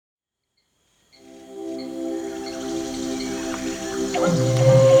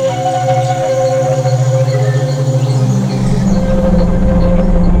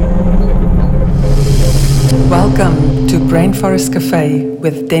Rainforest Cafe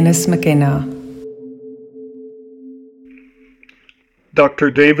with Dennis McKenna. Dr.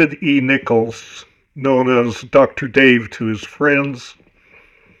 David E.Nichols, known as Dr. Dave to his friends,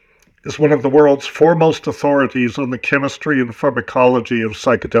 is one of the world's foremost authorities on the chemistry and pharmacology of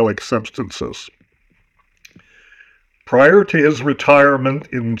psychedelic substances. Prior to his retirement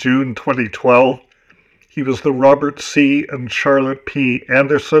in June 2012, he was the Robert C. and Charlotte P.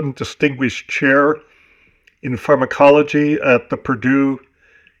 Anderson Distinguished Chair in Pharmacology at the Purdue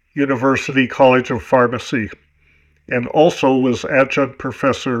University College of Pharmacy, and also was adjunct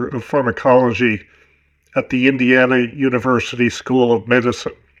professor of pharmacology at the Indiana University School of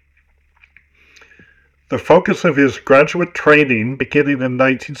Medicine. The focus of his graduate training, beginning in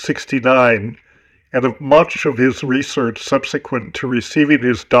 1969, and of much of his research subsequent to receiving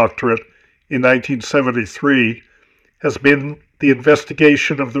his doctorate in 1973, has been the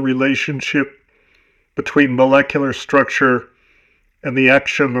investigation of the relationship between molecular structure and the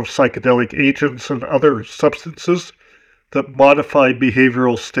action of psychedelic agents and other substances that modify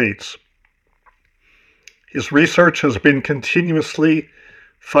behavioral states. His research has been continuously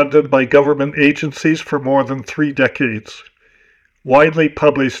funded by government agencies for more than 3 decades, widely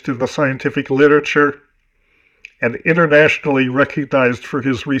published in the scientific literature, and internationally recognized for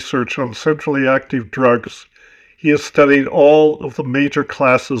his research on centrally active drugs. He has studied all of the major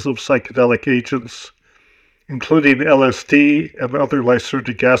classes of psychedelic agents, including LSD and other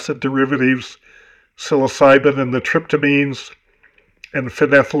lysergic acid derivatives, psilocybin and the tryptamines, and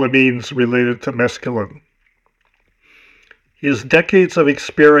phenethylamines related to mescaline. His decades of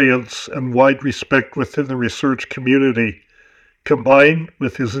experience and wide respect within the research community, combined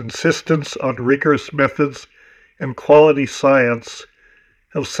with his insistence on rigorous methods and quality science,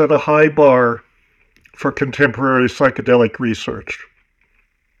 have set a high bar for contemporary psychedelic research.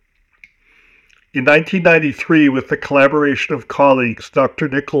 In 1993, with the collaboration of colleagues, Dr.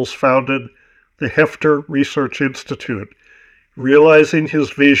 Nichols founded the Heffter Research Institute, realizing his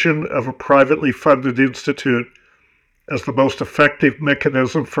vision of a privately funded institute as the most effective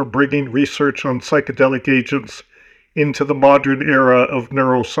mechanism for bringing research on psychedelic agents into the modern era of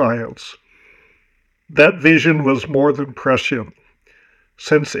neuroscience. That vision was more than prescient.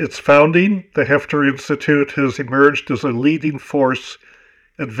 Since its founding, the Heffter Institute has emerged as a leading force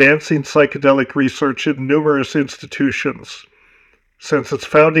advancing psychedelic research in numerous institutions. Since its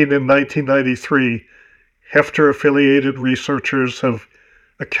founding in 1993, Heffter-affiliated researchers have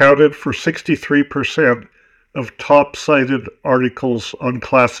accounted for 63% of top-cited articles on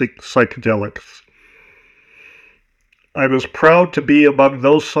classic psychedelics. I was proud to be among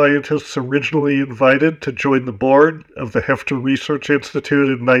those scientists originally invited to join the board of the Heffter Research Institute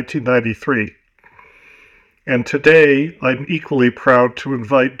in 1993. And today, I'm equally proud to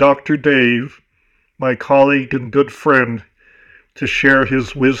invite Dr. Dave, my colleague and good friend, to share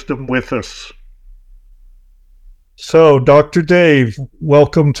his wisdom with us. So, Dr. Dave,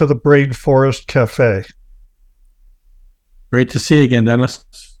 welcome to the Rainforest Cafe. Great to see you again, Dennis.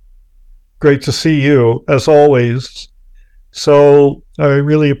 Great to see you, as always. So, I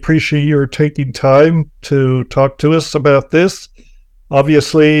really appreciate your taking time to talk to us about this.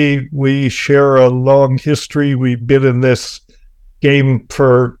 Obviously, we share a long history. We've been in this game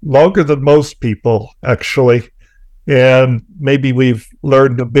for longer than most people, actually. And maybe we've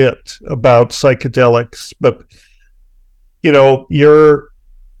learned a bit about psychedelics. But, you know, your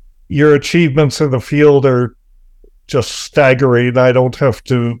achievements in the field are just staggering. I don't have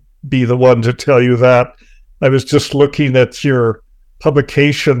to be the one to tell you that. I was just looking at your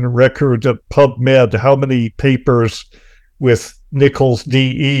publication record at PubMed, how many papers with Nichols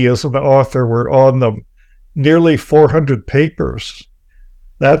DE as an author were on them. Nearly 400 papers.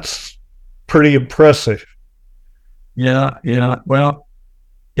 That's pretty impressive. Yeah. Well,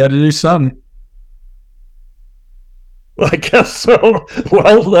 got to do something. I guess so.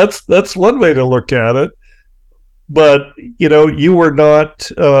 Well, that's one way to look at it. But, you know, you were not,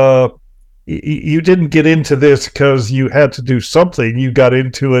 you didn't get into this because you had to do something. You got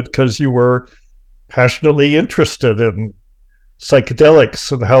into it because you were passionately interested in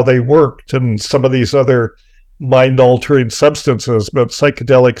psychedelics and how they worked and some of these other mind-altering substances, but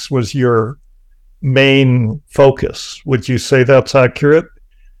psychedelics was your main focus. Would you say that's accurate?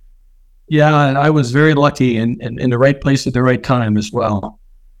 Yeah, I was very lucky and in the right place at the right time as well.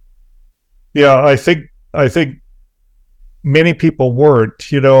 Yeah, I think many people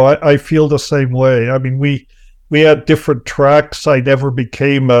weren't. You know, I feel the same way. I mean, we had different tracks. I never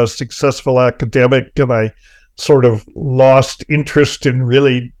became a successful academic, and I sort of lost interest in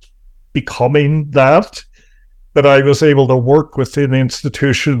really becoming that. But I was able to work within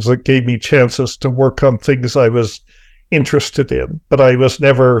institutions that gave me chances to work on things I was interested in, but I was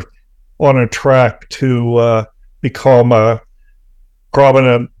never on a track to become a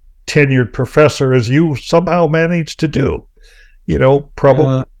prominent tenured professor, as you somehow managed to do.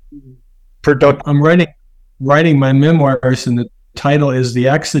 Probably productive. I'm writing my memoirs, and the title is The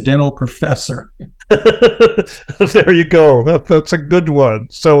Accidental Professor. There you go. That's a good one.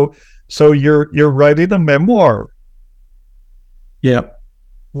 So you're writing a memoir. Yeah.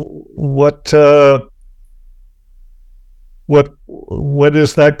 What when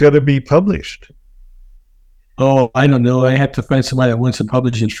is that going to be published? Oh, I don't know. I have to find somebody that wants to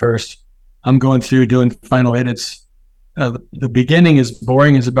publish it first. I'm going through doing final edits. The beginning is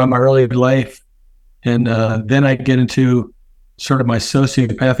boring. It's about my early life. And then I get into sort of my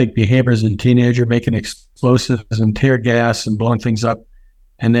sociopathic behaviors as a teenager, making explosives and tear gas and blowing things up.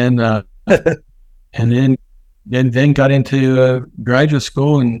 And then then got into graduate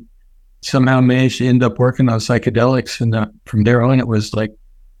school and somehow managed to end up working on psychedelics. And from there on, it was like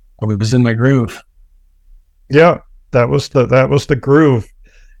I was in my groove. Yeah, that was the groove,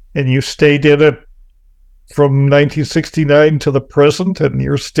 and you stayed in it from 1969 to the present, and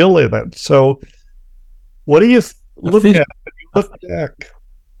you're still in it. So, what do you look at when you look back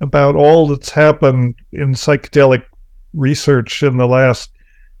about all that's happened in psychedelic research in the last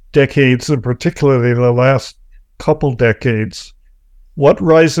decades, and particularly the last couple decades? What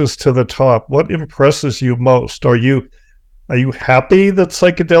rises to the top? What impresses you most? Are you happy that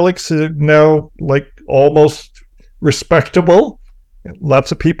psychedelics are now like almost respectable?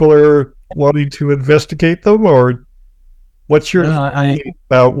 Lots of people are wanting to investigate them, or what's your feeling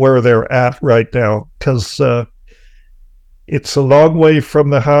about where they're at right now? Because it's a long way from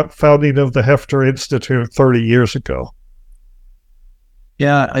the founding of the Heffter Institute 30 years ago.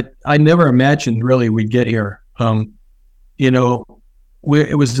 Yeah, I never imagined really we'd get here. It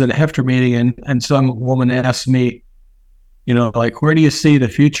was at a Heffter meeting, and some woman asked me, like, where do you see the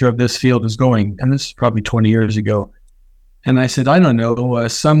future of this field is going? And this is probably 20 years ago. And I said, I don't know.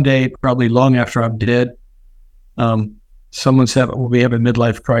 Someday, probably long after I'm dead, someone said, will be having a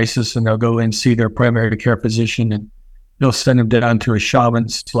midlife crisis, and they'll go and see their primary care physician, and they'll send them down to a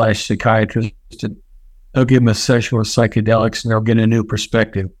shaman/psychiatrist, and they'll give them a session with psychedelics, and they'll get a new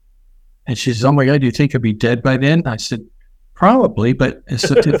perspective. And she says, oh my God, do you think I'll be dead by then? I said, probably, but if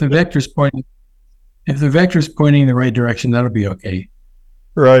the vector's pointing in the right direction, that'll be okay.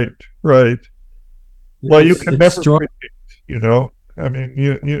 Right. Well, you can never predict, I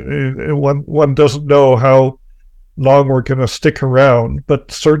mean, one doesn't know how long we're going to stick around,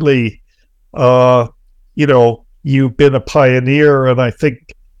 but certainly, you've been a pioneer, and I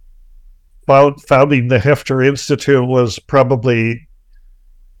think founding the Heffter Institute was probably,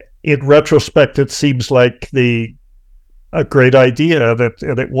 in retrospect, it seems like a great idea, and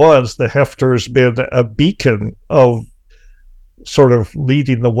it was. The Hefter's been a beacon of sort of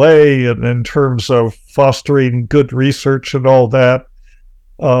leading the way, and in terms of fostering good research and all that.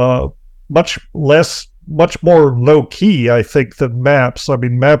 Much more low key, I think, than MAPS. I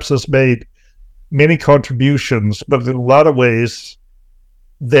mean, MAPS has made many contributions, but in a lot of ways,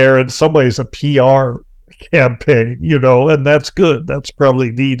 they're in some ways a PR campaign, and that's good. That's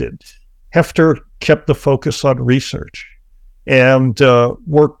probably needed. Heffter kept the focus on research and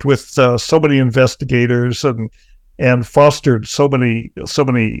worked with so many investigators and fostered so many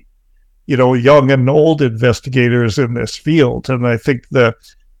young and old investigators in this field. And I think it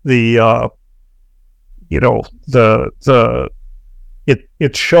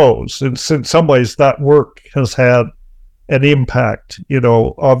shows. And in some ways, that work has had an impact.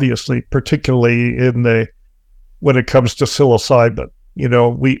 Obviously, particularly when it comes to psilocybin.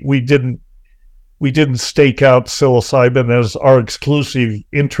 We didn't stake out psilocybin as our exclusive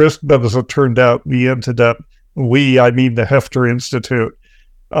interest, but as it turned out, we ended up. I mean the Heffter Institute,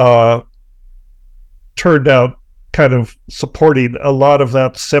 turned out kind of supporting a lot of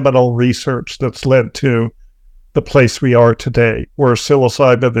that seminal research that's led to the place we are today, where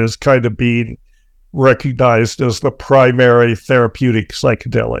psilocybin is kind of being recognized as the primary therapeutic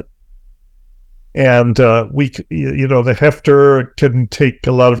psychedelic. And the Heffter can take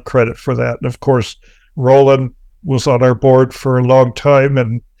a lot of credit for that. And of course, Roland was on our board for a long time,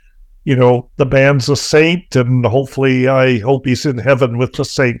 and the man's a saint, and I hope he's in heaven with the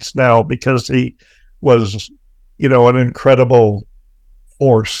saints now, because he was, an incredible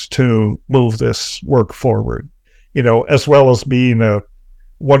force to move this work forward, as well as being a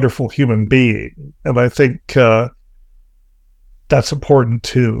wonderful human being. And I think that's important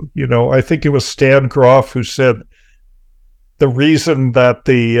too. I think it was Stan Groff who said the reason that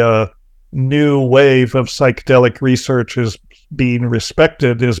the new wave of psychedelic research is being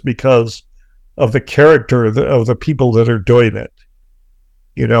respected is because of the character of the people that are doing it,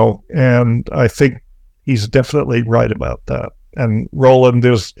 and I think he's definitely right about that. And Roland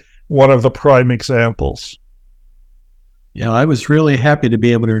is one of the prime examples. Yeah, I was really happy to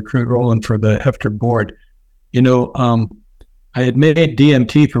be able to recruit Roland for the Heffter board. I had made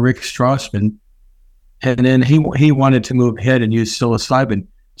DMT for Rick Strassman, and then he wanted to move ahead and use psilocybin.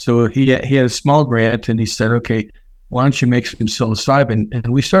 So he had a small grant, and he said, okay, why don't you make some psilocybin?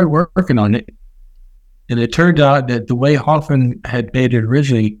 And we started working on it. And it turned out that the way Hoffman had made it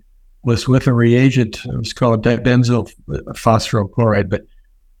originally was with a reagent. It was called dibenzyl phosphorochloride. But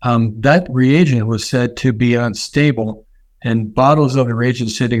that reagent was said to be unstable, and bottles of the reagent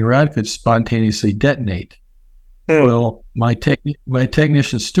sitting around could spontaneously detonate. Well, my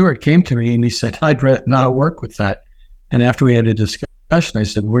technician, Stuart, came to me and he said, I'd rather not work with that. And after we had a discussion, I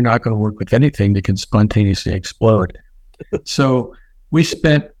said, we're not going to work with anything that can spontaneously explode. So we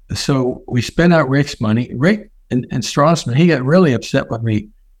spent out Rick's money. Rick and Strassman, he got really upset with me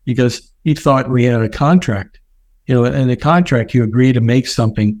because he thought we had a contract. In the contract, you agree to make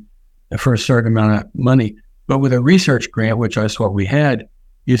something for a certain amount of money. But with a research grant, which is what we had,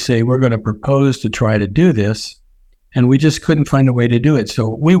 you say, we're going to propose to try to do this. And we just couldn't find a way to do it. So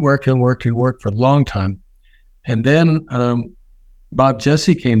we worked for a long time. And then Bob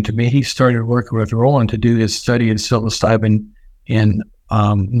Jesse came to me. He started working with Roland to do his study in psilocybin in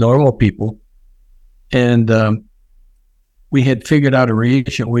normal people. And we had figured out a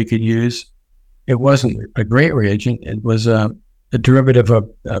reagent we could use. It wasn't a great reagent. It was a derivative of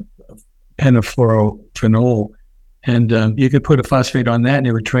penofluorophenol. And you could put a phosphate on that and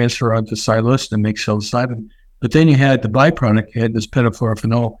it would transfer onto psilocin and make psilocybin. But then you had the byproduct, you had this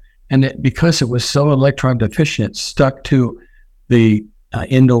penofluorophenol. And because it was so electron deficient, it stuck to the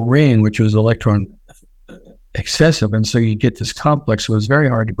indole ring, which was electron excessive. And so you get this complex. So it was very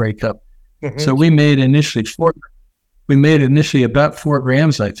hard to break up. Mm-hmm. So we made initially about 4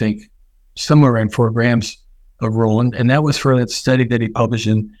 grams, I think, somewhere around 4 grams of Roland. And that was for that study that he published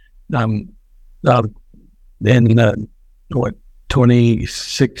in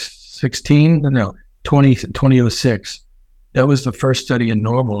 2006. That was the first study in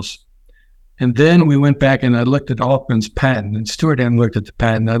normals. And then we went back and I looked at Altman's patent, and Stuart hadn't looked at the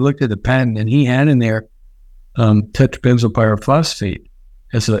patent. I looked at the patent and he had in there tetrabenzyl pyrophosphate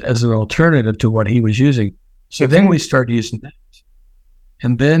as an alternative to what he was using. So then we started using that.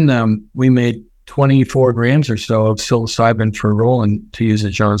 And then we made 24 grams or so of psilocybin for Roland to use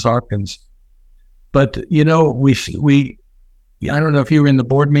at Johns Hopkins. But, we I don't know if you were in the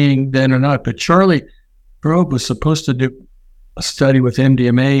board meeting then or not, but Charlie Grobe was supposed to do a study with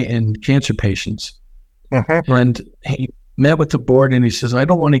MDMA in cancer patients. Mm-hmm. And he met with the board and he says, I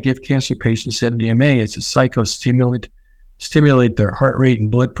don't want to give cancer patients MDMA. It's a psychostimulant, stimulate their heart rate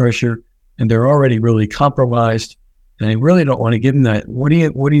and blood pressure, and they're already really compromised. And I really don't want to give them that. What do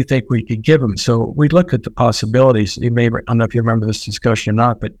you think we could give them? So we looked at the possibilities. I don't know if you remember this discussion or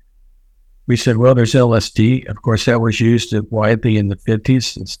not, but we said, well, there's LSD. Of course, that was used widely in the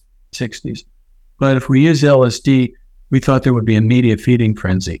 50s and 60s. But if we use LSD, we thought there would be immediate feeding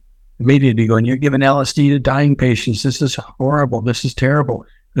frenzy. Immediately going, you're giving LSD to dying patients. This is horrible. This is terrible.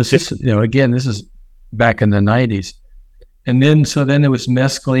 This is, again, this is back in the 90s. And then there was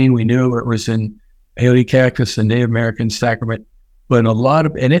mescaline. We knew it was in peyote cactus and Native American sacrament. But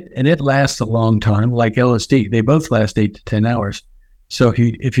it lasts a long time, like LSD. They both last 8 to 10 hours. So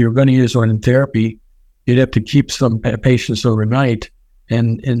if you're going to use one in therapy, you'd have to keep some patients overnight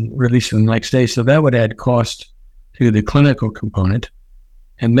and release them the next day. So that would add cost to the clinical component.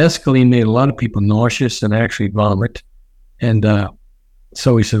 And mescaline made a lot of people nauseous and actually vomit. And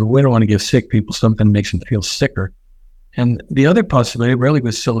so we said, well, we don't want to give sick people something that makes them feel sicker. And the other possibility really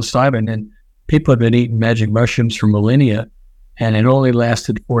was psilocybin. And people have been eating magic mushrooms for millennia, and it only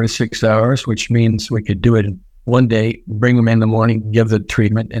lasted 4 to 6 hours, which means we could do it in one day, bring them in the morning, give the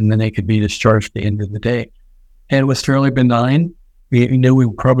treatment, and then they could be discharged at the end of the day. And it was fairly benign. We knew we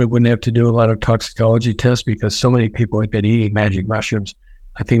probably wouldn't have to do a lot of toxicology tests because so many people had been eating magic mushrooms.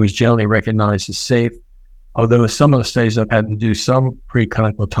 I think it was generally recognized as safe, although some of the studies I've had to do some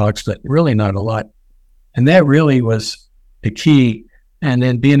preclinical tox, but really not a lot. And that really was the key. And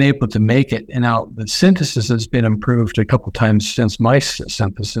then being able to make it. And now the synthesis has been improved a couple times since my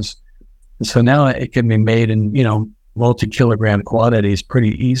synthesis. And so now it can be made in, multi-kilogram quantities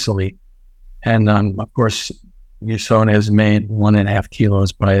pretty easily. And of course, Usona has made 1.5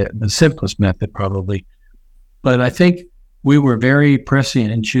 kilos by the simplest method probably. But I think we were very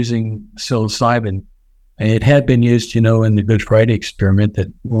prescient in choosing psilocybin. It had been used, in the Good Friday experiment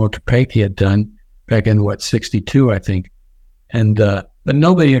that Walter Pankey had done back in 62, I think. And but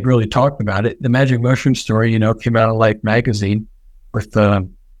nobody had really talked about it. The magic mushroom story, came out of Life magazine with the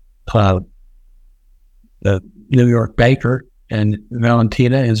New York baker and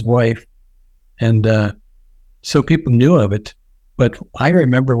Valentina, his wife. And so people knew of it. But I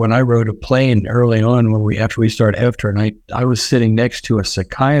remember when I rode a plane early on after we started Heffter, and I was sitting next to a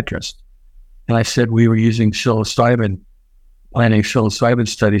psychiatrist, and I said we were using psilocybin, planning psilocybin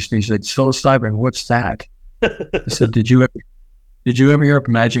studies, and he said, "Psilocybin, what's that?" I said, "Did you ever hear of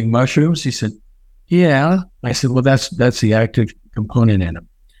magic mushrooms?" He said, "Yeah." I said, "Well, that's the active component in them."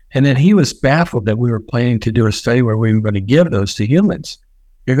 And then he was baffled that we were planning to do a study where we were going to give those to humans.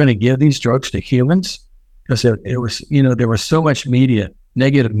 You're going to give these drugs to humans? Because it was, there was so much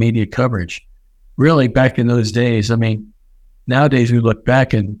negative media coverage. Really, back in those days, nowadays we look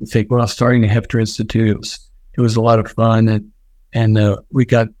back and think, well, starting the Heffter Institute, it was a lot of fun, and we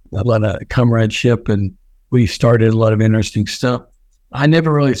got a lot of comradeship, and we started a lot of interesting stuff. I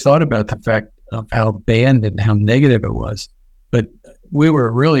never really thought about the fact of how banned and how negative it was, but we were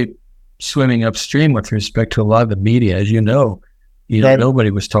really swimming upstream with respect to a lot of the media. As you know, Right.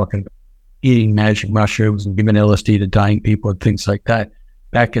 Nobody was talking about eating magic mushrooms and giving LSD to dying people and things like that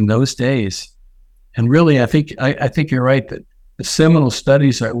back in those days. And really, I think you're right that the seminal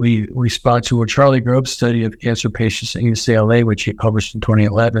studies that we respond to were Charlie Grove's study of cancer patients at UCLA, which he published in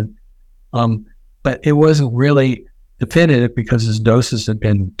 2011. But it wasn't really definitive because his doses had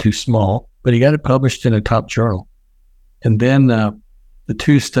been too small, but he got it published in a top journal. And then the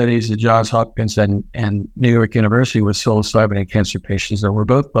two studies at Johns Hopkins and New York University with psilocybin in cancer patients that were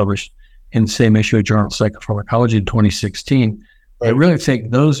both published in the same issue of Journal of Psychopharmacology in 2016. Right. I really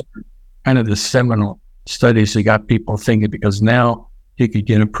think those are kind of the seminal studies that got people thinking, because now you could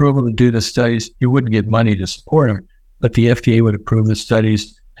get approval to do the studies. You wouldn't get money to support them, but the FDA would approve the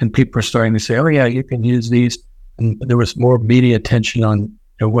studies, and people are starting to say, oh yeah, you can use these. And there was more media attention on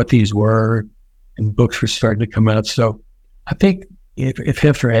what these were, and books were starting to come out. So I think if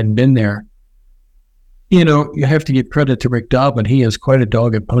Heffter hadn't been there, you have to give credit to Rick Doblin. He has quite a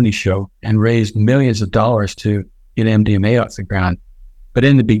dog and pony show and raised millions of dollars to get MDMA off the ground. But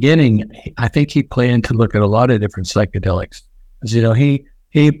in the beginning, I think he planned to look at a lot of different psychedelics. As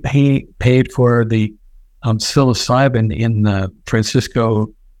he paid for the psilocybin in the Francisco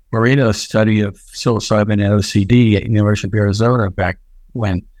Moreno's study of psilocybin and OCD at University of Arizona back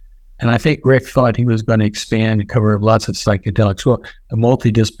when. And I think Rick thought he was going to expand and cover lots of psychedelics. Well, a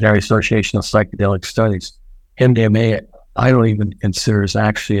multidisciplinary association of psychedelic studies. MDMA, I don't even consider is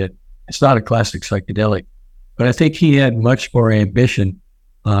actually it's not a classic psychedelic. But I think he had much more ambition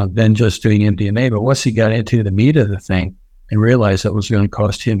than just doing MDMA. But once he got into the meat of the thing and realized that was going to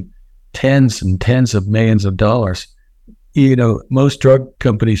cost him tens and tens of millions of dollars, most drug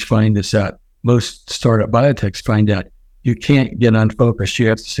companies find this out. Most startup biotechs find out. You can't get unfocused. You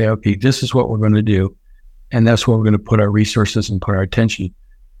have to say, okay, this is what we're going to do. And that's where we're going to put our resources and put our attention.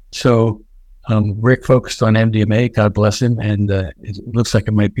 So Rick focused on MDMA, God bless him. And it looks like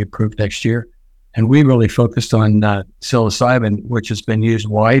it might be approved next year. And we really focused on psilocybin, which has been used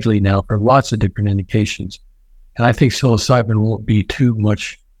widely now for lots of different indications. And I think psilocybin won't be too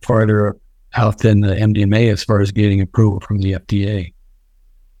much farther out than the MDMA as far as getting approval from the FDA.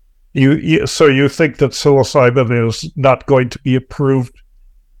 So you think that psilocybin is not going to be approved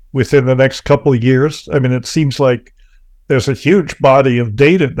within the next couple of years? It seems like there's a huge body of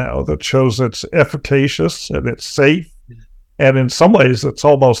data now that shows it's efficacious and it's safe. And in some ways, it's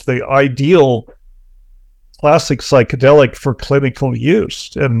almost the ideal classic psychedelic for clinical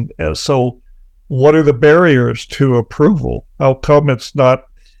use. And so what are the barriers to approval? How come it's not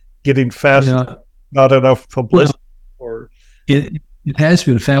getting fast, not enough publicity? It has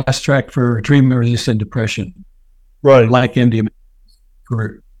been fast-tracked for treatment-resistant depression, right? Like MDMA.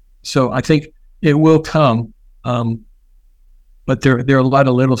 So I think it will come, but there are a lot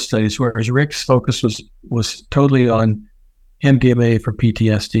of little studies, whereas Rick's focus was totally on MDMA for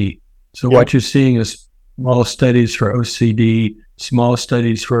PTSD. So what you're seeing is small studies for OCD, small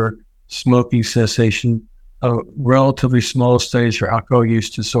studies for smoking cessation, relatively small studies for alcohol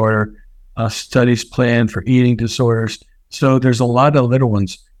use disorder, studies planned for eating disorders. So there's a lot of little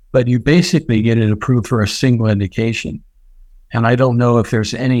ones, but you basically get it approved for a single indication. And I don't know if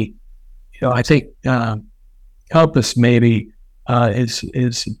there's any, I think Compass maybe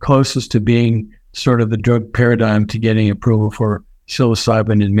is closest to being sort of the drug paradigm to getting approval for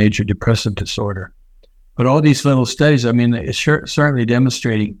psilocybin in major depressive disorder. But all these little studies, it's certainly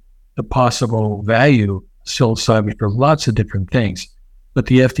demonstrating the possible value of psilocybin for lots of different things. But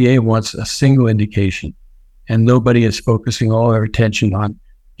the FDA wants a single indication. And nobody is focusing all their attention on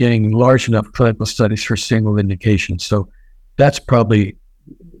getting large enough clinical studies for single indications. So that's probably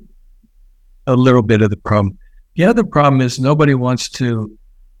a little bit of the problem. The other problem is nobody wants to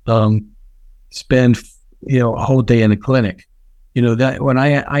spend, a whole day in a clinic. That when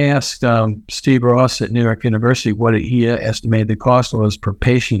I asked Steve Ross at New York University what he estimated the cost was per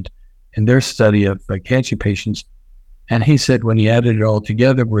patient in their study of cancer patients, and he said when he added it all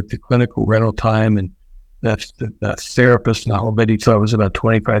together with the clinical rental time and the therapist and the whole bit, he thought it was about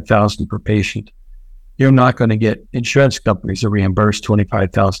 $25,000 per patient. You're not going to get insurance companies to reimburse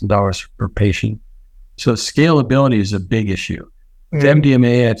 $25,000 per patient. So scalability is a big issue. With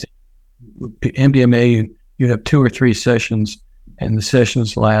MDMA, you have 2 or 3 sessions, and the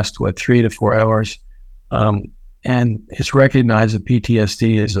sessions last 3 to 4 hours. And it's recognized that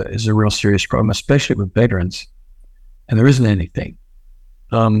PTSD is a real serious problem, especially with veterans. And there isn't anything.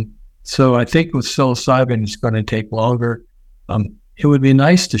 So I think with psilocybin, it's going to take longer. It would be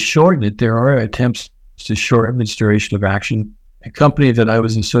nice to shorten it. There are attempts to shorten its duration of action. A company that I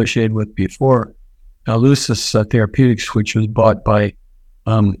was associated with before, Lucis Therapeutics, which was bought by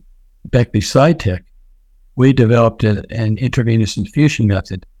Beckley Psytech, we developed an intravenous infusion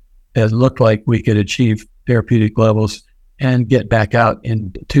method that looked like we could achieve therapeutic levels and get back out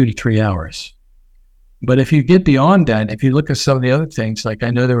in 2 to 3 hours. But if you get beyond that, if you look at some of the other things, like I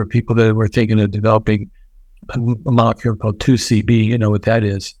know there were people that were thinking of developing a molecule called 2CB, you know what that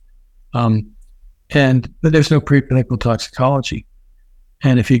is. But there's no preclinical toxicology.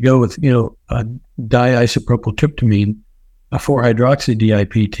 And if you go with, a diisopropyltryptamine, a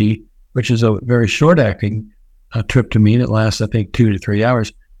 4-hydroxy-DIPT, which is a very short-acting tryptamine, it lasts, I think, 2 to 3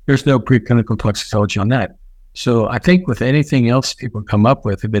 hours. There's no preclinical toxicology on that. So I think with anything else people come up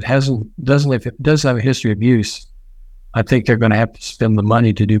with, if it does have a history of use, I think they're going to have to spend the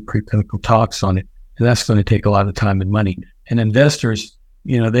money to do preclinical tox on it, and that's going to take a lot of time and money. And investors,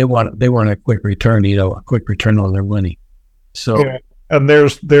 they want a quick return, a quick return on their money. So, yeah. And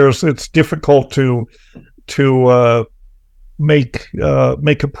it's difficult to make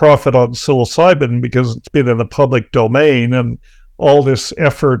a profit on psilocybin because it's been in the public domain, and all this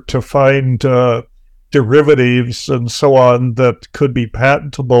effort to find derivatives and so on that could be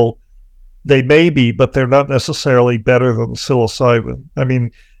patentable, they may be, but they're not necessarily better than psilocybin. I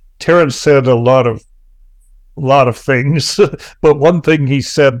mean, Terence said a lot of things, but one thing he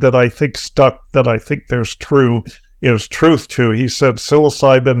said that I think stuck, that I think there's truth to. He said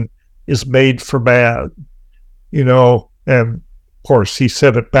psilocybin is made for man, and of course he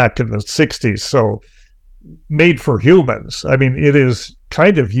said it back in the 60s, so made for humans. I mean, it is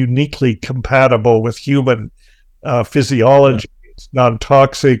kind of uniquely compatible with human physiology. It's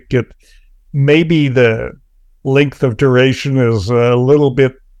non-toxic. Maybe the length of duration is a little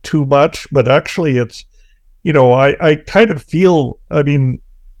bit too much, but actually it's, I kind of feel,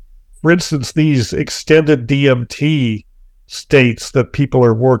 for instance, these extended DMT states that people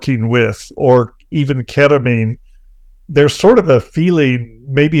are working with, or even ketamine, there's sort of a feeling,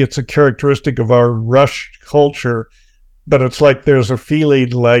 maybe it's a characteristic of our rush culture, but it's like there's a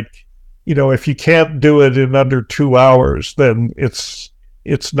feeling like, if you can't do it in under 2 hours, then it's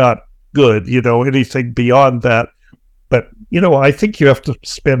not good, anything beyond that. But, I think you have to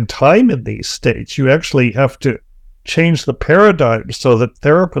spend time in these states. You actually have to change the paradigm so that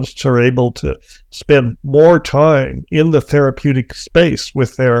therapists are able to spend more time in the therapeutic space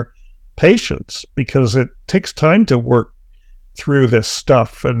with their patients, because it takes time to work through this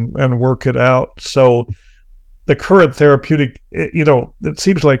stuff and work it out. So the current therapeutic, it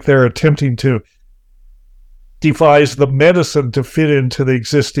seems like they're attempting to devise the medicine to fit into the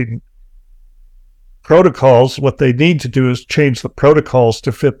existing protocols. What they need to do is change the protocols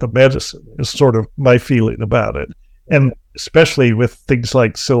to fit the medicine, is sort of my feeling about it. And especially with things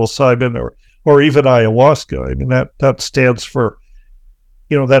like psilocybin or even ayahuasca, that stands for,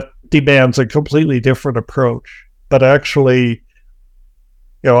 that demands a completely different approach. But actually,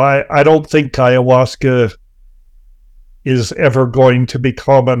 I don't think ayahuasca is ever going to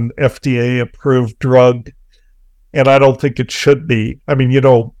become an FDA-approved drug, and I don't think it should be.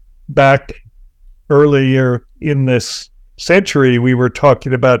 Back earlier in this century, we were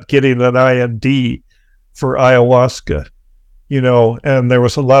talking about getting an IND for ayahuasca, and there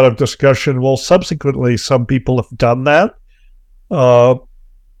was a lot of discussion. Well, subsequently, some people have done that.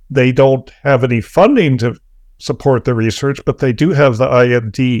 They don't have any funding to support the research, but they do have the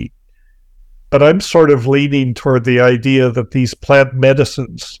IND. But I'm sort of leaning toward the idea that these plant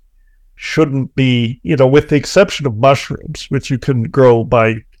medicines shouldn't be, with the exception of mushrooms, which you can grow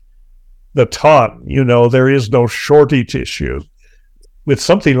by the ton, there is no shortage issue. With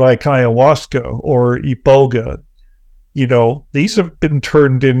something like ayahuasca or iboga, these have been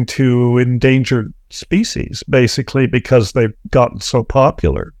turned into endangered species, basically, because they've gotten so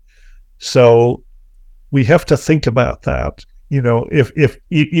popular. So we have to think about that. If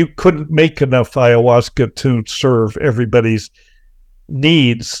you couldn't make enough ayahuasca to serve everybody's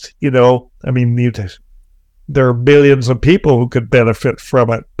needs, I mean, there are billions of people who could benefit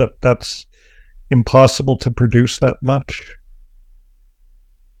from it, but that's impossible to produce that much.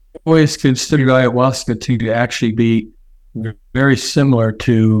 I always considered ayahuasca to actually be very similar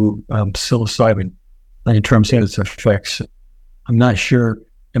to psilocybin in terms of its effects. I'm not sure.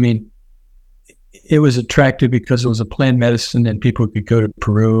 I mean, it was attractive because it was a plant medicine and people could go to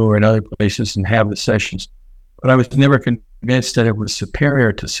Peru or in other places and have the sessions. But I was never convinced that it was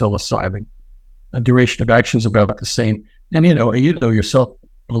superior to psilocybin. The duration of action is about the same. And you know yourself,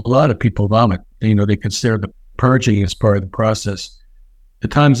 a lot of people vomit. They consider the purging as part of the process. The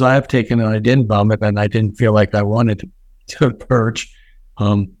times I've taken it, I didn't vomit and I didn't feel like I wanted to purge.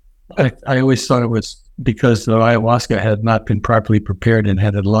 I always thought it was because the ayahuasca had not been properly prepared and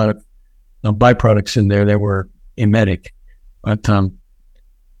had a lot of byproducts in there that were emetic. But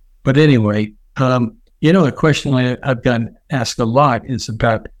anyway, a question I've gotten asked a lot is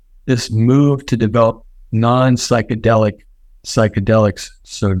about this move to develop non-psychedelics,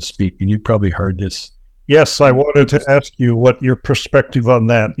 so to speak. And you've probably heard this. Yes, I wanted to ask you what your perspective on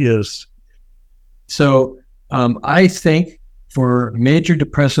that is. So I think for major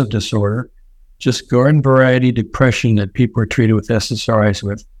depressive disorder, just garden variety depression that people are treated with SSRIs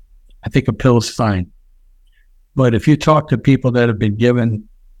with, I think a pill is fine. But if you talk to people that have been given,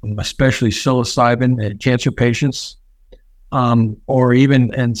 especially psilocybin in cancer patients, or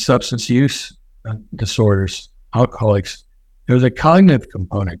even in substance use disorders, alcoholics, there's a cognitive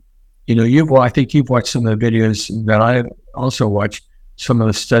component. I think you've watched some of the videos that I also watched, some of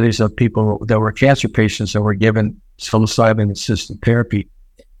the studies of people that were cancer patients that were given psilocybin-assisted therapy.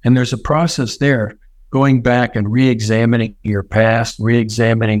 And there's a process there, going back and re-examining your past,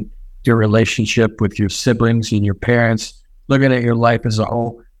 re-examining your relationship with your siblings and your parents, looking at your life as a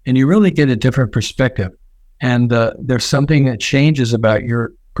whole, and you really get a different perspective. And there's something that changes about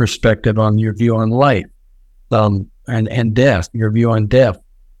your perspective on your view on life and death, your view on death.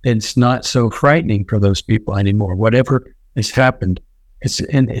 It's not so frightening for those people anymore. Whatever has happened, it's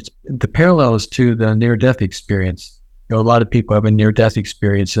the parallels to the near-death experience. A lot of people have a near-death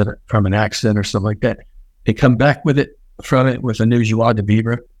experience from an accident or something like that. They come back with it with a new joie de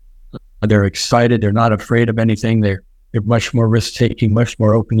vivre. They're excited. They're not afraid of anything. They're much more risk-taking, much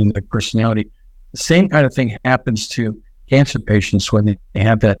more open in their personality. The same kind of thing happens to cancer patients when they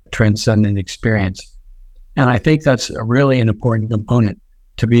have that transcendent experience. And I think that's really an important component,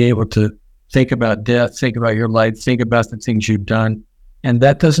 to be able to think about death, think about your life, think about the things you've done. And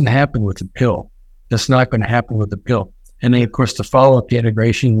that doesn't happen with a pill. That's not going to happen with a pill. And then, of course, the follow-up, the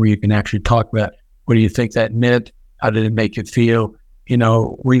integration, where you can actually talk about, what do you think that meant? How did it make you feel?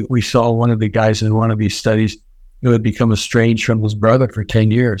 We saw one of the guys in one of these studies who had become estranged from his brother for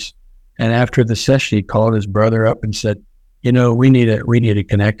 10 years. And after the session, he called his brother up and said, we need to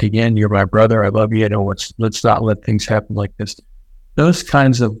connect again. You're my brother. I love you. Let's not let things happen like this. Those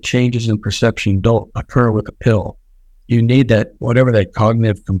kinds of changes in perception don't occur with a pill. You need that, whatever that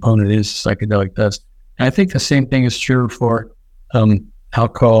cognitive component is, psychedelic does. And I think the same thing is true for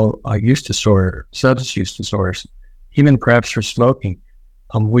alcohol use disorder, substance use disorders, even perhaps for smoking.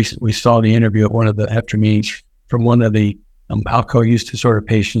 We saw the interview at one of the Heffter meetings from one of the alcohol use disorder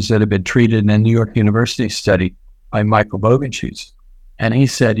patients that had been treated in a New York University study by Michael Bogenschutz. And he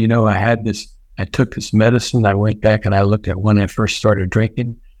said, I took this medicine, I went back and I looked at when I first started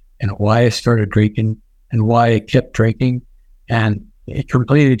drinking and why I started drinking and why I kept drinking. And it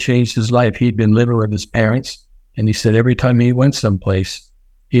completely changed his life. He'd been living with his parents. And he said every time he went someplace,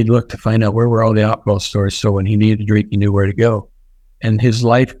 he'd look to find out where were all the alcohol stores. So when he needed to drink, he knew where to go. And his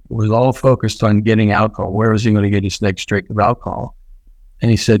life was all focused on getting alcohol. Where was he going to get his next drink of alcohol?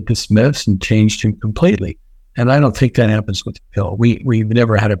 And he said this medicine changed him completely. And I don't think that happens with a pill. We've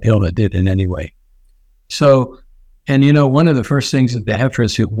never had a pill that did in any way. So, and one of the first things that the Heffter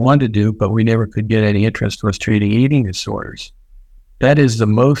Institute wanted to do, but we never could get any interest, was treating eating disorders. That is the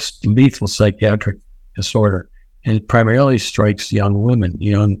most lethal psychiatric disorder, and it primarily strikes young women,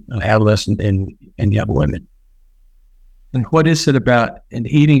 adolescent and young women. And what is it about an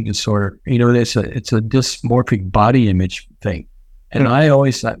eating disorder? It's a dysmorphic body image thing. And I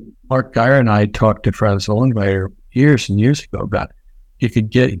always, Mark Geyer and I talked to Franz Ollenweider years and years ago about, you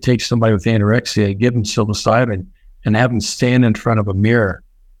could take somebody with anorexia, give them psilocybin, and have them stand in front of a mirror,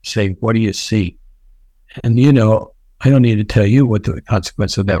 say, what do you see? And, I don't need to tell you what the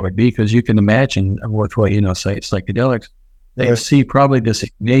consequence of that would be, because you can imagine with what, say psychedelics, they see probably this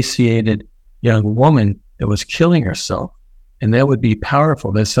emaciated, young woman that was killing herself. And that would be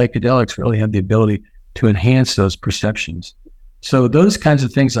powerful. That psychedelics really have the ability to enhance those perceptions. So those kinds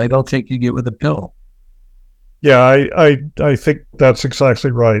of things I don't think you get with a pill. Yeah, I think that's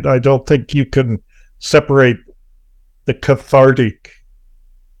exactly right. I don't think you can separate the cathartic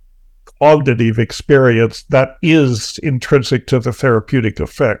cognitive experience that is intrinsic to the therapeutic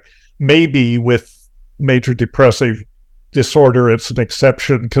effect. Maybe with major depressive disorder, it's an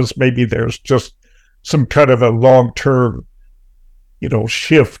exception because maybe there's just some kind of a long-term,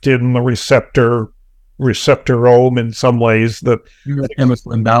 shift in the receptorome in some ways that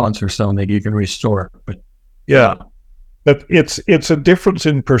chemical imbalance or something you can restore. But yeah, but it's a difference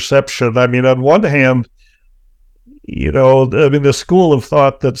in perception. I mean, on one hand, the school of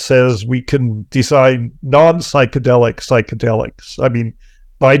thought that says we can design non-psychedelic psychedelics. I mean,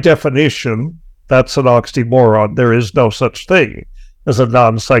 by definition, that's an oxymoron. There is no such thing as a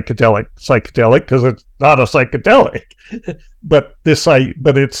non-psychedelic psychedelic because it's not a psychedelic. but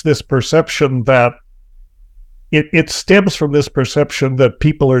it's this perception that it stems from this perception that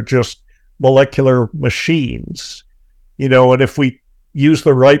people are just molecular machines, and if we use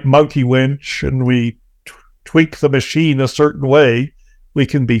the right monkey winch and we tweak the machine a certain way, we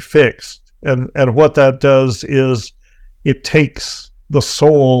can be fixed. And what that does is it takes the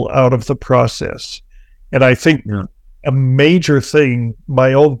soul out of the process. And I think a major thing,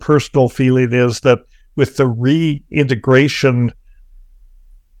 my own personal feeling is that with the reintegration,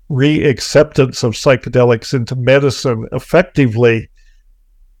 reacceptance of psychedelics into medicine, effectively,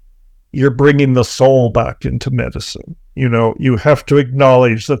 you're bringing the soul back into medicine. You have to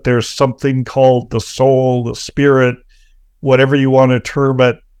acknowledge that there's something called the soul, the spirit, whatever you want to term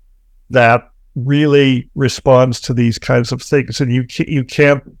it, that really responds to these kinds of things. And you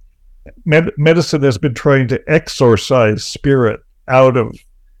can't, medicine has been trying to exorcise spirit out of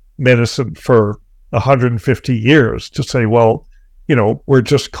medicine for 150 years to say, well, we're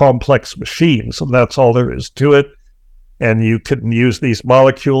just complex machines and that's all there is to it. And you can use these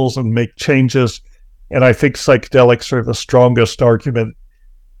molecules and make changes. And I think psychedelics are the strongest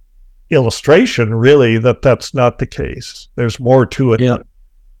illustration, really, that that's not the case. There's more to it.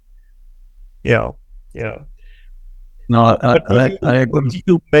 Yeah. No, I what do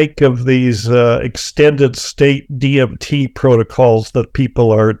you make of these extended state DMT protocols that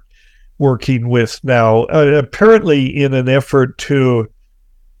people are working with now? Apparently in an effort to,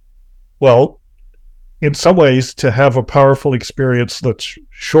 in some ways, to have a powerful experience that's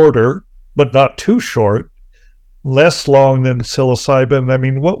shorter, but not too short, less long than psilocybin. I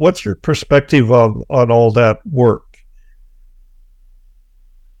mean, what's your perspective on all that work?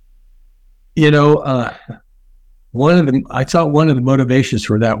 I thought one of the motivations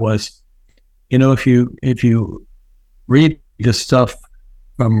for that was, if you read the stuff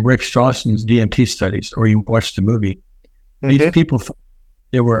from Rick Strassman's DMT studies, or you watch the movie, these people,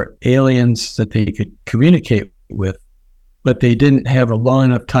 there were aliens that they could communicate with, but they didn't have a long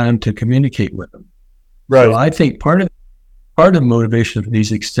enough time to communicate with them. Right. So I think part of the motivation of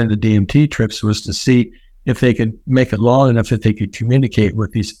these extended DMT trips was to see if they could make it long enough that they could communicate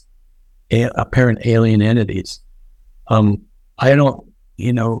with these apparent alien entities. I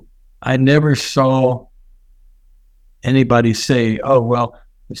never saw anybody say, oh, well,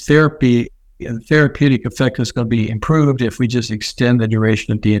 the therapeutic effect is going to be improved if we just extend the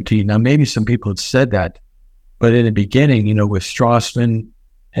duration of DMT. Now, maybe some people have said that, but in the beginning, with Strassman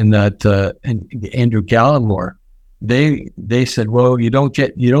and and Andrew Gallimore, they said, well, you don't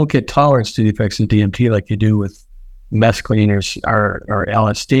get tolerance to the effects of DMT like you do with mescaline or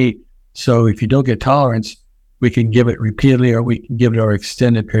LSD. So if you don't get tolerance, we can give it repeatedly, or we can give it over an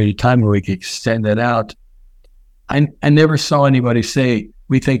extended period of time, or we can extend it out. I never saw anybody say,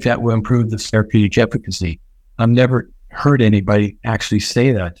 we think that will improve the therapeutic efficacy. I've never heard anybody actually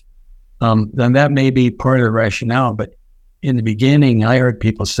say that. Then that may be part of the rationale, but in the beginning, I heard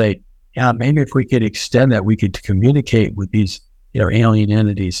people say, yeah, maybe if we could extend that, we could communicate with these alien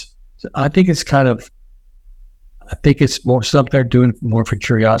entities. So I think it's more something they're doing more for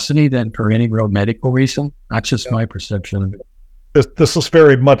curiosity than for any real medical reason. That's just my perception of it. This is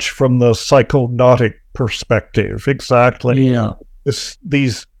very much from the psychonautic perspective. Exactly. Yeah.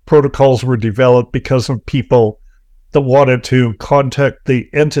 These protocols were developed because of people that wanted to contact the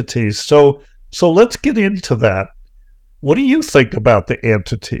entities. So let's get into that. What do you think about the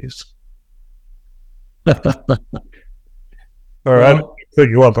entities? All right, I don't put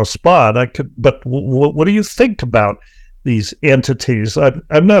you on the spot. But what do you think about these entities?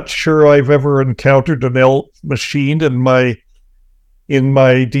 I'm not sure I've ever encountered an elf machine in my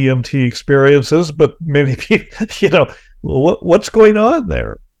DMT experiences, but many people, what's going on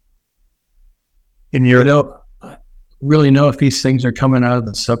there? in your... I don't really know if these things are coming out of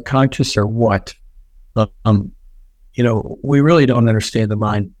the subconscious or what. We really don't understand the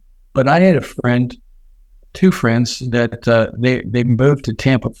mind. But I had two friends that they moved to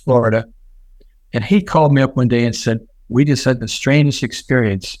Tampa, Florida, and he called me up one day and said, we just had the strangest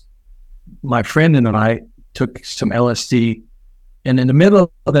experience. My friend and I took some LSD, and in the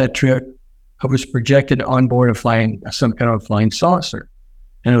middle of that trip, I was projected on board some kind of flying saucer.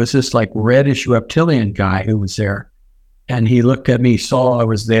 And it was this like reddish reptilian guy who was there. And he looked at me, saw I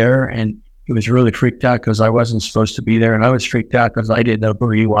was there, and he was really freaked out because I wasn't supposed to be there. And I was freaked out because I didn't know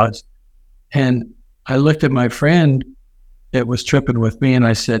who he was. And I looked at my friend that was tripping with me, and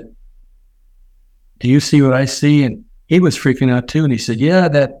I said, do you see what I see? And he was freaking out too. And he said, yeah,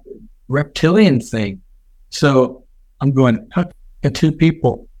 that reptilian thing. So I'm going, how can two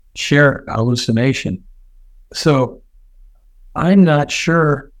people share hallucination? So I'm not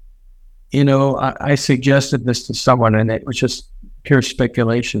sure, I suggested this to someone and it was just pure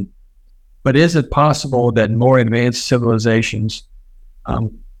speculation. But is it possible that more advanced civilizations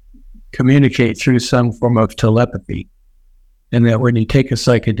communicate through some form of telepathy? And that when you take a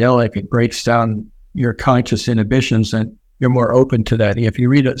psychedelic, it breaks down your conscious inhibitions and you're more open to that. If you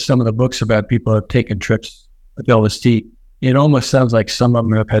read some of the books about people who have taken trips with LSD, it almost sounds like some of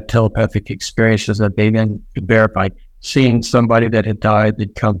them have had telepathic experiences that they then could verify, seeing somebody that had died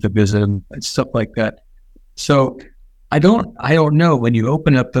that come to visit them and stuff like that. So I don't know, when you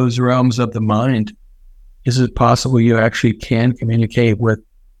open up those realms of the mind, is it possible you actually can communicate with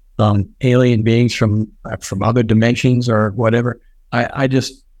alien beings from other dimensions or whatever? I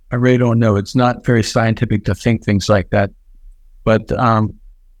really don't know. It's not very scientific to think things like that. But,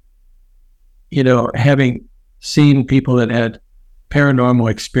 having seen people that had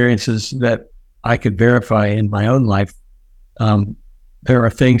paranormal experiences that I could verify in my own life, there are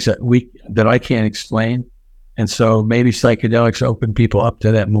things that I can't explain. And so maybe psychedelics open people up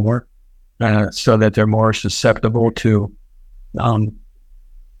to that more, so that they're more susceptible to,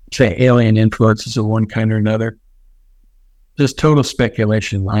 say, alien influences of one kind or another. Just total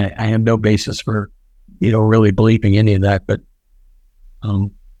speculation. I have no basis for, really believing any of that. But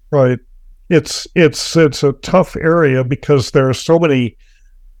right, it's a tough area because there are so many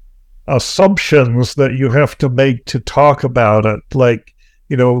assumptions that you have to make to talk about it. Like,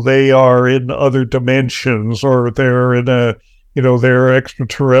 they are in other dimensions, or they're in they're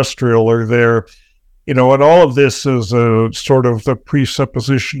extraterrestrial, or they're, and all of this is a sort of, the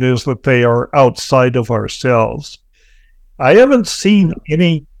presupposition is that they are outside of ourselves. I haven't seen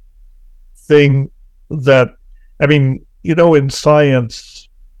anything that, in science,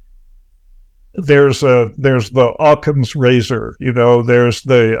 there's the Occam's razor, there's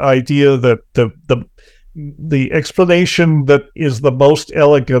the idea that the explanation that is the most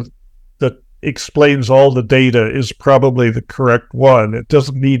elegant, that explains all the data, is probably the correct one. It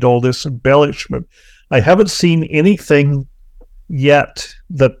doesn't need all this embellishment. I haven't seen anything yet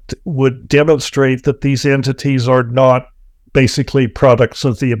that would demonstrate that these entities are not basically products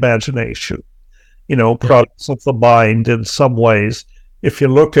of the imagination, products of the mind in some ways. If you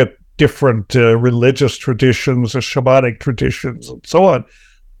look at different religious traditions or shamanic traditions and so on,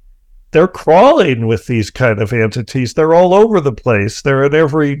 they're crawling with these kind of entities. They're all over the place. They're in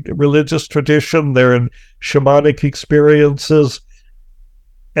every religious tradition. They're in shamanic experiences.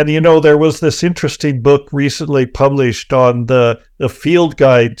 And, there was this interesting book recently published on the field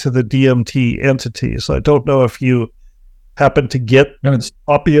guide to the DMT entities. I don't know if you happen to get a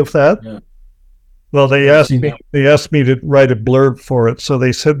copy of that. Yeah. Well, they asked me to write a blurb for it, so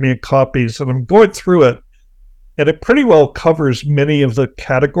they sent me copies, and I'm going through it, and it pretty well covers many of the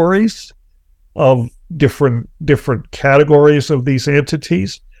categories of different categories of these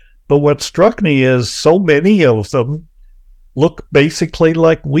entities. But what struck me is so many of them look basically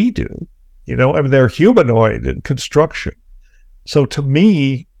like we do. They're humanoid in construction. So to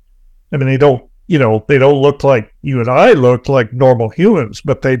me, they don't look like you and I look like normal humans,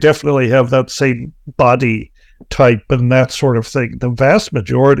 but they definitely have that same body type and that sort of thing. The vast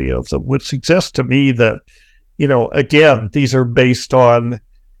majority of them would suggest to me that, again, these are based on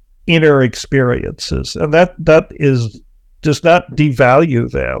inner experiences, and that does not devalue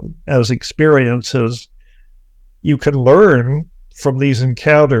them as experiences. You can learn from these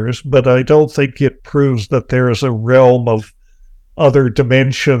encounters, but I don't think it proves that there is a realm of other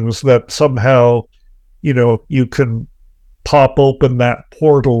dimensions that somehow, you can pop open that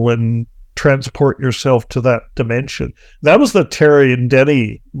portal and transport yourself to that dimension. That was the Terry and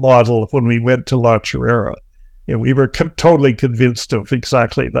Denny model when we went to La Chorrera. We were totally convinced of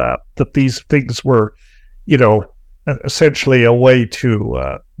exactly that these things were, essentially a way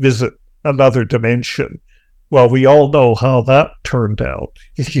to visit another dimension. Well, we all know how that turned out,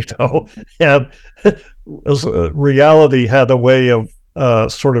 and reality had a way of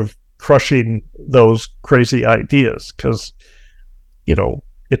sort of crushing those crazy ideas because,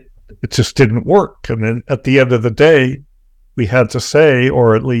 it just didn't work. And then at the end of the day, we had to say,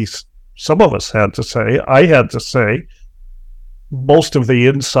 or at least some of us had to say, I had to say, most of the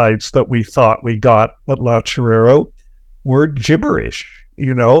insights that we thought we got at La Chorrera were gibberish,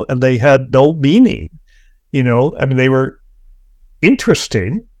 and they had no meaning. They were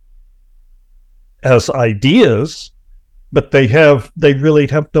interesting as ideas, but they really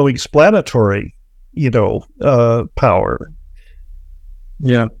have no explanatory, power.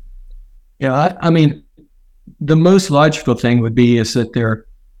 Yeah. Yeah. I mean, the most logical thing would be is that they're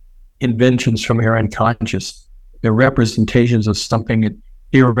inventions from your unconscious. They're representations of something that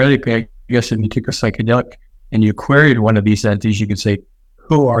theoretically, I guess if you took a psychedelic and you queried one of these entities, you could say,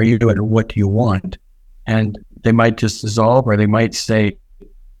 who are you and what do you want? And they might just dissolve, or they might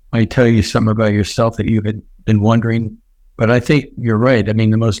tell you something about yourself that you had been wondering. But I think you're right. I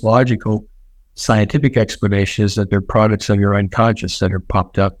mean, the most logical scientific explanation is that they're products of your unconscious that are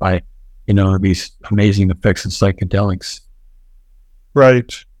popped up by, these amazing effects of psychedelics.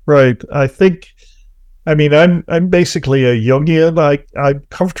 Right. I'm basically a Jungian. I'm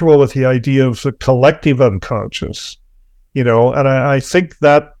comfortable with the idea of the collective unconscious, and I think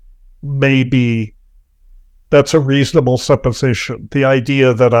that that's a reasonable supposition. The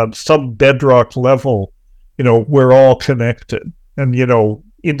idea that on some bedrock level, we're all connected, and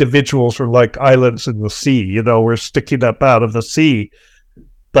individuals are like islands in the sea. We're sticking up out of the sea,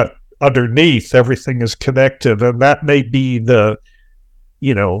 but underneath everything is connected, and that may be the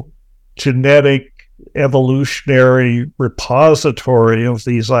genetic evolutionary repository of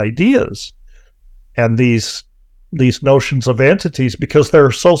these ideas and these notions of entities, because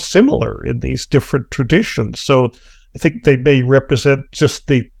they're so similar in these different traditions. So I think they may represent just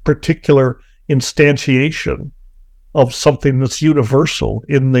the particular instantiation of something that's universal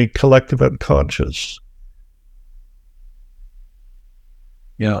in the collective unconscious.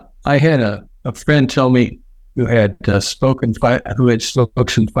 Yeah, I had a friend tell me who had smoked some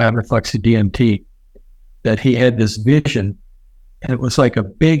 5-methoxy DMT that he had this vision, and it was like a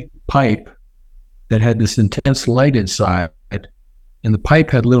big pipe that had this intense light inside, and the pipe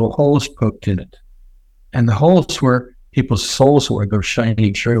had little holes poked in it, and the holes were people's souls were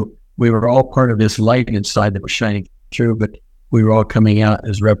shining through. We were all part of this light inside that was shining through, but we were all coming out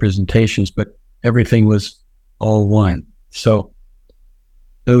as representations, but everything was all one. So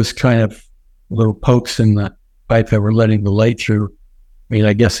those kind of little pokes in the pipe that were letting the light through, I mean,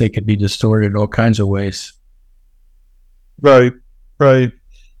 I guess they could be distorted all kinds of ways. Right.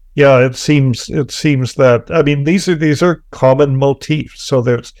 Yeah, it seems that, these are common motifs. So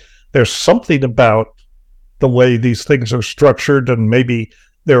there's something about the way these things are structured, and maybe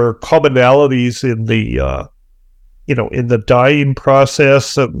there are commonalities in the in the dying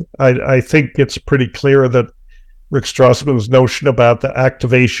process. And I think it's pretty clear that Rick Strassman's notion about the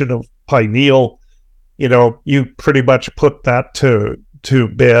activation of pineal, you pretty much put that to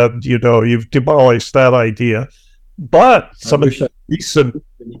bed. You've demolished that idea. But some of the recent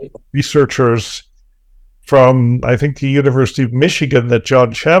researchers from, I think, the University of Michigan that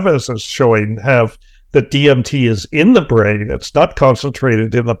John Chavez is showing have that DMT is in the brain. It's not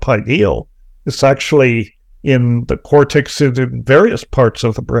concentrated in the pineal. It's actually in the cortex and in various parts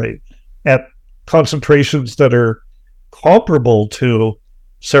of the brain at concentrations that are comparable to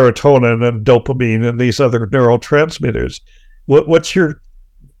serotonin and dopamine and these other neurotransmitters. What's your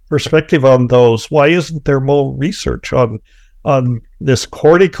perspective on those? Why isn't there more research on this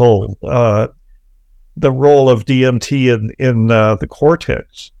cortical, the role of DMT in the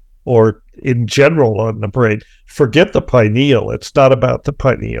cortex, or in general on the brain? Forget the pineal. It's not about the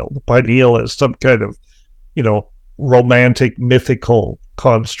pineal. The pineal is some kind of, romantic, mythical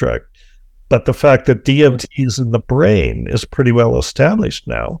construct. But the fact that DMT is in the brain is pretty well established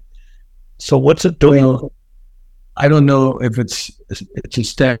now. So what's it doing? Well, I don't know if it's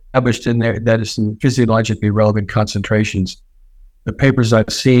established in there that it's in physiologically relevant concentrations. The papers I've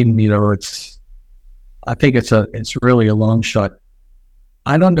seen, I think it's really a long shot.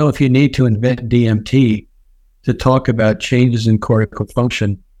 I don't know if you need to invent DMT to talk about changes in cortical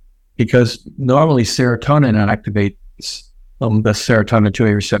function, because normally serotonin activates the serotonin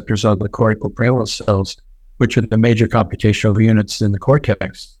 2A receptors on the cortical premolar cells, which are the major computational units in the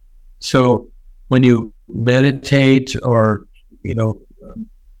cortex. So when you meditate or,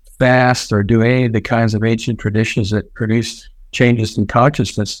 fast or do any of the kinds of ancient traditions that produce changes in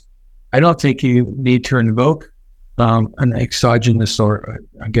consciousness, I don't think you need to invoke an exogenous, or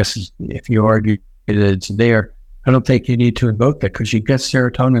I guess if you argue that it's there, I don't think you need to invoke that because you get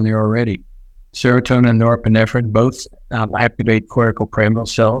serotonin there already. Serotonin and norepinephrine both activate cortical pyramidal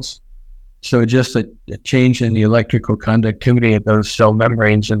cells. So just a change in the electrical conductivity of those cell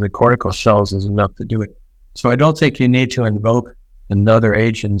membranes in the cortical cells is enough to do it. So I don't think you need to invoke another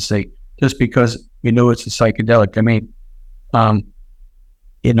agent and say, just because you know it's a psychedelic. I mean,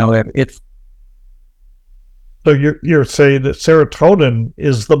 if So you're saying that serotonin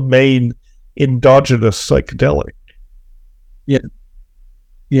is the main endogenous psychedelic.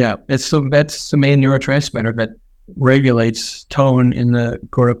 Yeah, that's the main neurotransmitter that regulates tone in the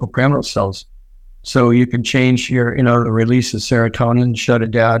cortical pyramidal cells. So you can change the release of serotonin, shut it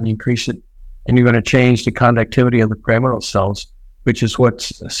down, increase it, and you're going to change the conductivity of the pyramidal cells, which is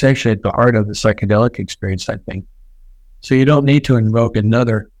what's essentially at the heart of the psychedelic experience, I think. So you don't need to invoke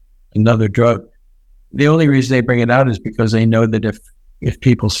another drug. The only reason they bring it out is because they know that if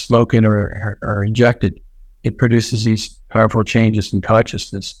people smoke it or inject it, it produces these powerful changes in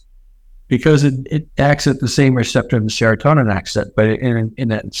consciousness because it acts at the same receptor the serotonin acts at, but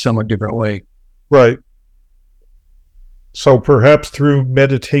in a somewhat different way. Right. So perhaps through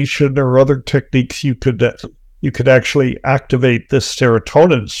meditation or other techniques, you could actually activate this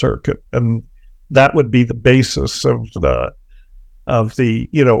serotonin circuit, and that would be the basis of the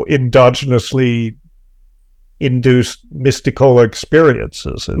endogenously induced mystical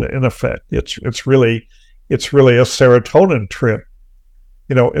experiences. In effect, it's really a serotonin trip.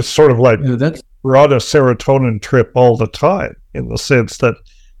 It's sort of like we're on a serotonin trip all the time, in the sense that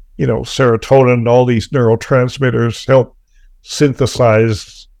serotonin, all these neurotransmitters help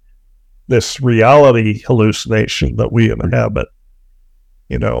synthesize this reality hallucination that we inhabit.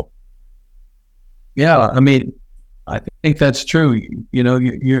 Yeah, I mean, I think that's true.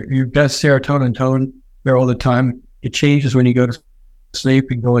 You've got serotonin tone there all the time. It changes when you go to sleep.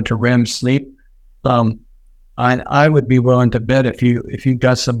 You go into REM sleep. I would be willing to bet if you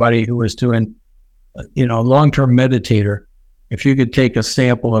got somebody who was doing, a long-term meditator, if you could take a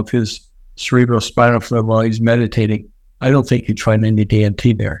sample of his cerebral spinal fluid while he's meditating, I don't think you'd find any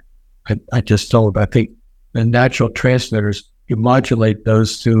DMT there. I just don't. I think the natural transmitters, you modulate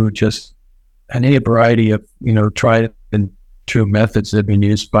those through just any variety of, tried and true methods that have been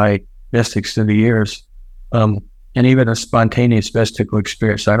used by mystics through the years. And even a spontaneous mystical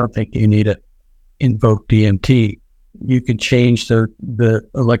experience, I don't think you need to invoke DMT. You can change the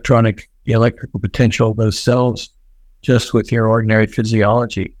electrical potential of those cells just with your ordinary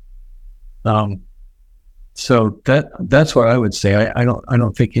physiology. So that's what I would say. I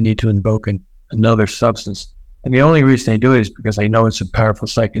don't think you need to invoke another substance. And the only reason they do it is because they know it's a powerful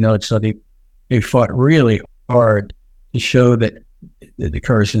psychedelic. So they fought really hard to show that it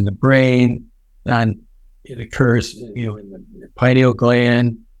occurs in the brain and it occurs, in the pineal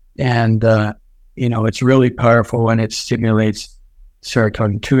gland, and it's really powerful when it stimulates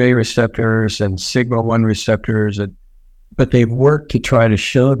serotonin 2A receptors and sigma 1 receptors, but they've worked to try to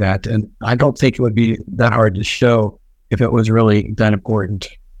show that, and I don't think it would be that hard to show if it was really that important.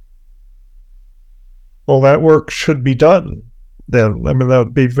 Well, that work should be done then. I mean, that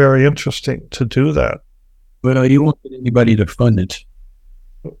would be very interesting to do that. Well, you won't get anybody to fund it.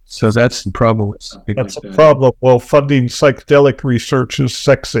 So that's the problem. That's a problem. Well, funding psychedelic research is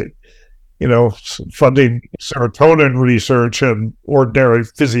sexy. Funding serotonin research and ordinary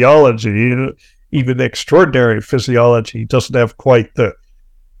physiology, even extraordinary physiology, doesn't have quite the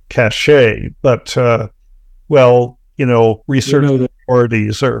cachet. But, research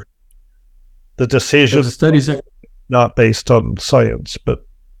authorities are the decisions studies are not based on science, but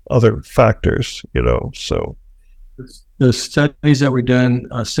other factors, so. The studies that were done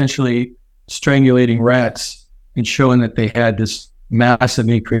essentially strangulating rats and showing that they had this massive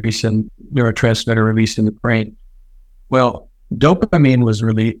increase in neurotransmitter release in the brain. Well, dopamine was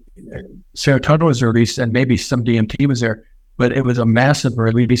released, serotonin was released, and maybe some DMT was there, but it was a massive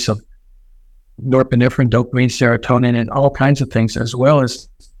release of norepinephrine, dopamine, serotonin, and all kinds of things, as well as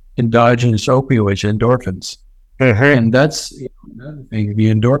endogenous opioids, endorphins. Mm-hmm. And that's another thing.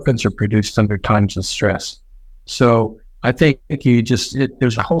 The endorphins are produced under times of stress. So I think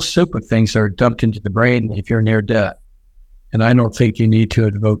there's a whole soup of things that are dumped into the brain if you're near death. And I don't think you need to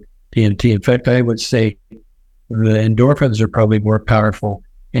invoke DMT. In fact, I would say the endorphins are probably more powerful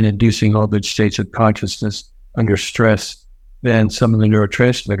in inducing altered states of consciousness under stress than some of the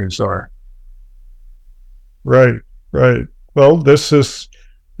neurotransmitters are. Right. Well, this is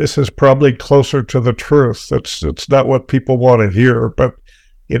probably closer to the truth. It's not what people want to hear, but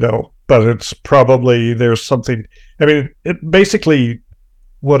it's probably, there's something. I mean, basically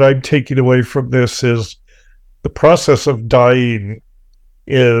what I'm taking away from this is the process of dying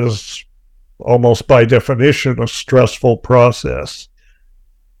is almost by definition a stressful process.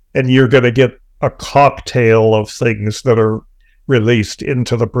 And you're going to get a cocktail of things that are released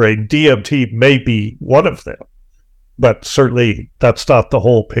into the brain. DMT may be one of them, but certainly that's not the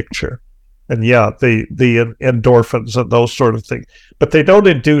whole picture. And yeah, the endorphins and those sort of things, but they don't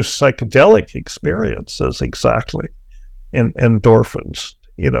induce psychedelic experiences exactly. And endorphins,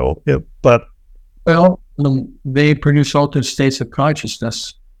 but well, they produce altered states of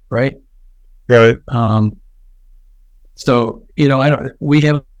consciousness, right? Right. So we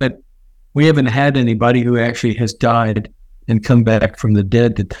haven't had anybody who actually has died and come back from the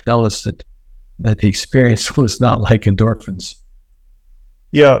dead to tell us that the experience was not like endorphins.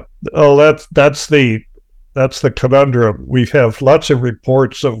 Yeah. Oh, that's the conundrum. We have lots of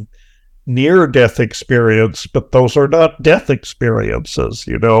reports of near-death experience, but those are not death experiences,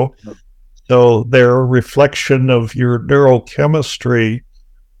 So they're a reflection of your neurochemistry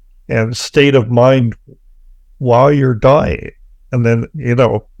and state of mind while you're dying. And then,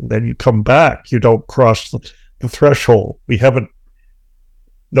 then you come back. You don't cross the threshold.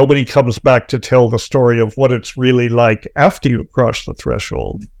 Nobody comes back to tell the story of what it's really like after you cross the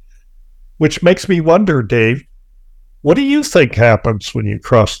threshold. Which makes me wonder, Dave, what do you think happens when you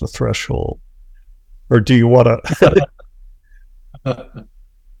cross the threshold? Or do you want to,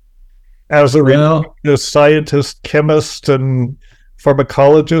 as a scientist, chemist, and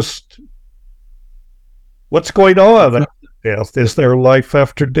pharmacologist, what's going on after death? Is there life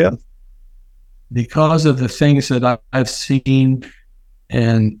after death? Because of the things that I've seen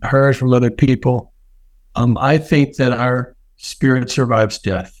and heard from other people, I think that our spirit survives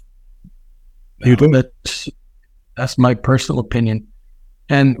death. You do? That's my personal opinion.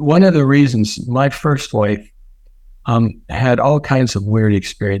 And one of the reasons, my first wife had all kinds of weird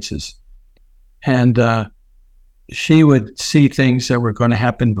experiences. And she would see things that were going to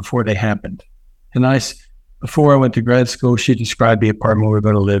happen before they happened. And before I went to grad school, she described the apartment we were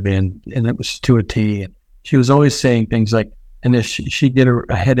going to live in, and it was to a T. And she was always saying things like, and if she'd get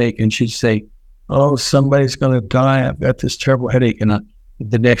a headache, and she'd say, "Oh, somebody's going to die. I've got this terrible headache." And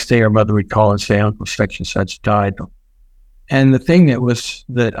the next day, her mother would call and say, "Uncle such and such died." And the thing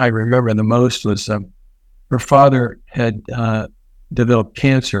that I remember the most was her father had developed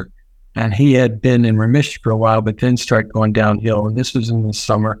cancer, and he had been in remission for a while, but then started going downhill. And this was in the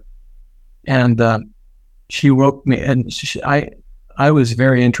summer. And she woke me, and I was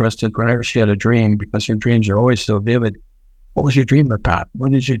very interested whenever she had a dream, because her dreams are always so vivid. "What was your dream about?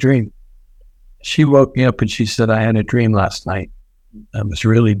 What did you dream?" She woke me up and she said, "I had a dream last night. It was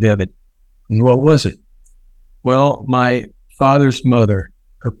really vivid." "And what was it?" "Well, my father's mother,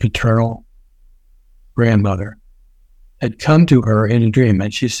 her paternal grandmother, had come to her in a dream,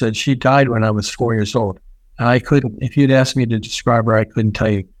 and she said she died when I was 4 years old. And I couldn't, if you'd asked me to describe her, I couldn't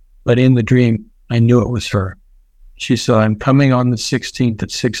tell you. But in the dream, I knew it was her. She said, I'm coming on the 16th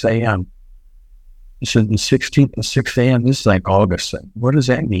at 6 a.m. I said, the 16th at 6 a.m.? This is like August. What does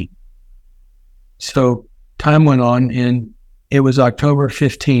that mean? So time went on, and it was October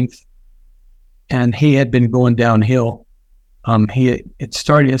 15th, and he had been going downhill.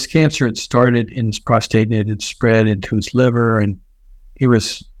 His cancer had started in his prostate, and it had spread into his liver, and he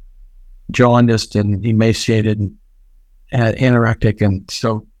was jaundiced and emaciated and anorectic. And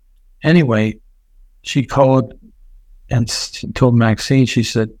so anyway, she called and told Maxine, she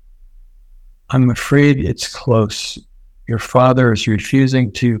said, I'm afraid it's close. Your father is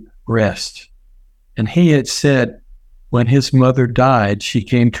refusing to rest. And he had said, when his mother died, she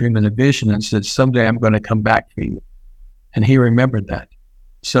came to him in a vision and said, someday I'm going to come back for you. And he remembered that.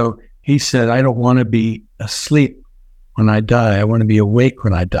 So he said, I don't want to be asleep when I die. I want to be awake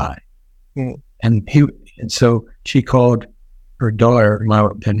when I die. Mm. And so she called her daughter, my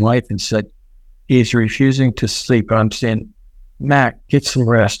wife, and said, he's refusing to sleep. I'm saying, Mac, get some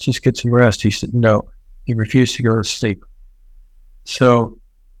rest. Just get some rest. He said, no. He refused to go to sleep. So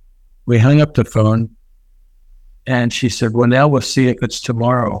we hung up the phone, and she said, well, now we'll see if it's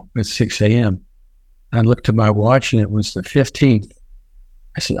tomorrow at 6 a.m. I looked at my watch, and it was the 15th.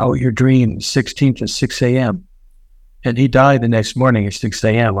 I said, oh, your dream, 16th at 6 a.m. And he died the next morning at 6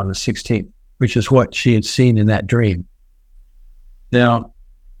 a.m. on the 16th, which is what she had seen in that dream. Now,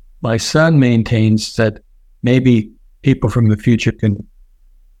 my son maintains that maybe people from the future can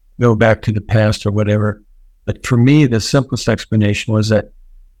go back to the past or whatever. But for me, the simplest explanation was that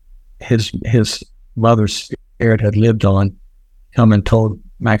his mother's spirit had lived on, come and told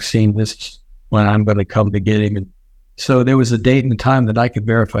Maxine, this is when I'm going to come to get him. And so there was a date and time that I could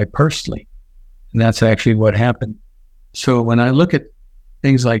verify personally. And that's actually what happened. So when I look at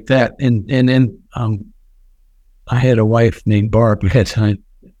things like that, and then I had a wife named Barb. We had a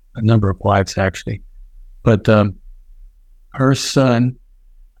number of wives, actually. But her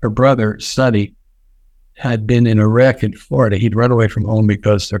brother, Sonny, had been in a wreck in Florida. He'd run away from home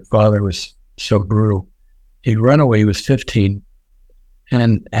because their father was so brutal. He'd run away, he was 15,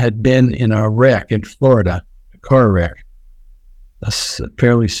 and had been in a wreck in Florida, a car wreck, a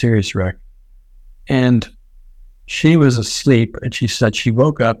fairly serious wreck. And she was asleep, and she said she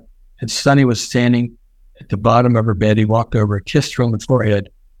woke up, and Sonny was standing at the bottom of her bed. He walked over, kissed her on the forehead,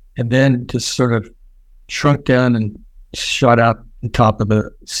 and then just sort of shrunk down and shot out the top of the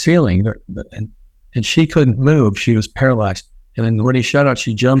ceiling. And she couldn't move. She was paralyzed. And then when he shot out,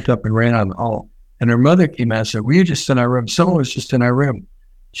 she jumped up and ran out of the hall. And her mother came out and said, "Were you just in our room?" "Someone was just in our room."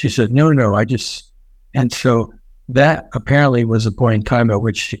 She said, no, and so that apparently was a point in time at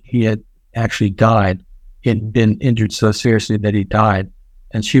which he had actually died. He had been injured so seriously that he died.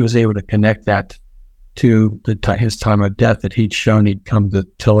 And she was able to connect that to his time of death, that he'd come to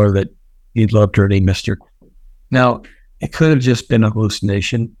tell her that he loved her and he missed her. Now, it could have just been a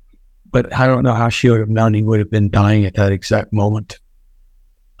hallucination, but I don't know how she would have known he would have been dying at that exact moment.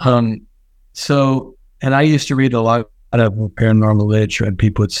 And I used to read a lot of paranormal literature, and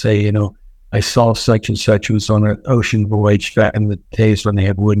people would say, I saw such and such who was on an ocean voyage back in the days when they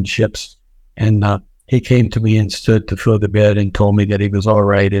had wooden ships. And he came to me and stood to fill the bed and told me that he was all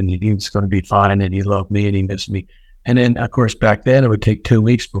right and he was going to be fine and he loved me and he missed me. And then, of course, back then it would take 2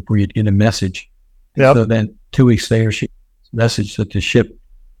 weeks before you'd get a message. Yep. So then 2 weeks later, she messaged that the ship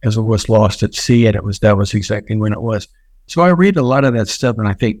was lost at sea, and that was exactly when it was. So I read a lot of that stuff, and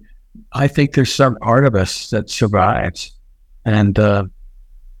I think there's some part of us that survives, and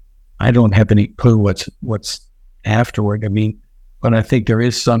I don't have any clue what's afterward. I mean, but I think there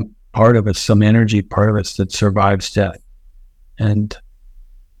is some part of us, some energy part of us that survives death. And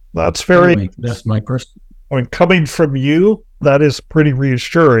that's that's my person. I mean, coming from you, that is pretty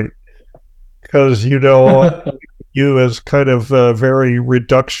reassuring, because, you as kind of a very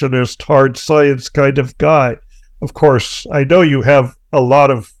reductionist, hard science kind of guy. Of course, I know you have a lot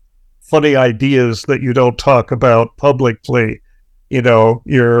of funny ideas that you don't talk about publicly.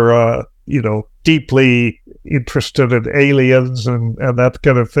 You're, deeply interested in aliens and that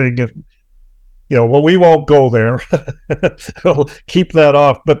kind of thing. And, well, we won't go there. We'll keep that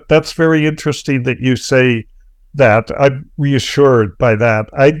off. But that's very interesting that you say that. I'm reassured by that.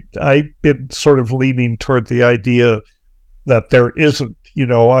 I've been sort of leaning toward the idea that there isn't,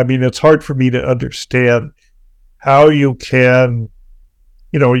 it's hard for me to understand how you can,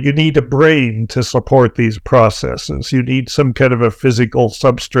 you need a brain to support these processes. You need some kind of a physical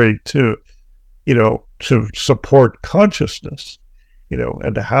substrate to support consciousness,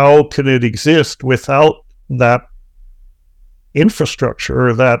 and how can it exist without that infrastructure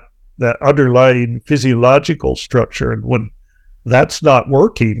or that underlying physiological structure? And when that's not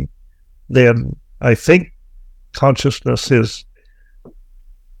working, then I think consciousness is,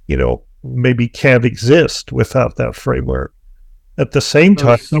 maybe can't exist without that framework. At the same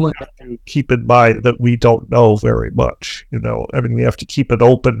time, you have to keep in mind that we don't know very much, we have to keep an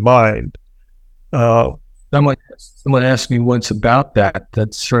open mind. Someone asked me once about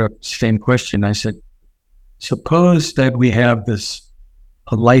that sort of same question. I said, suppose that we have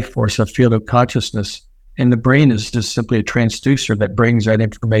a life force, a field of consciousness, and the brain is just simply a transducer that brings that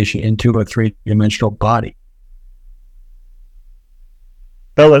information into a three-dimensional body.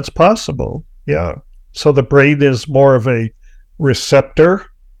 Well, it's possible, yeah. So the brain is more of a receptor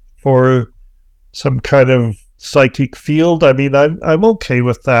for some kind of psychic field. I mean, I'm okay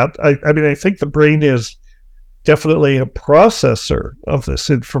with that. I think the brain is definitely a processor of this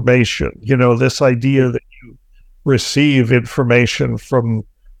information. This idea that you receive information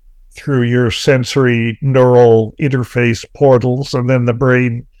through your sensory neural interface portals, and then the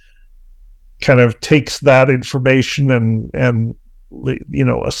brain kind of takes that information and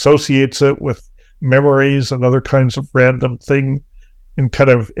associates it with memories and other kinds of random thing, and kind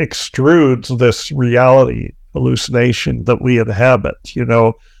of extrudes this reality hallucination that we inhabit,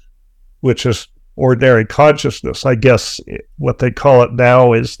 which is ordinary consciousness. I guess what they call it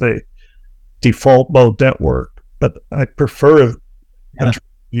now is the default mode network, but I prefer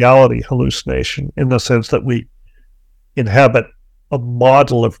reality hallucination in the sense that we inhabit a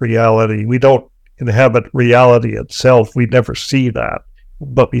model of reality. We don't inhabit reality itself. We never see that,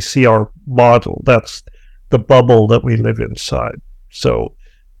 but we see our model. That's the bubble that we live inside. So,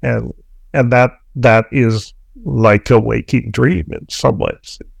 and that is like a waking dream in some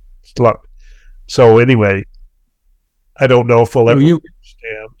ways. So anyway, I don't know if we'll ever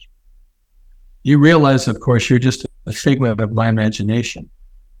understand. You realize, of course, you're just a figment of my imagination.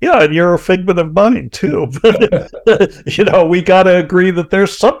 Yeah, and you're a figment of mind too. We got to agree that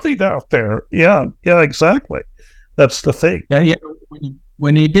there's something out there. Yeah, exactly. That's the thing. Yeah.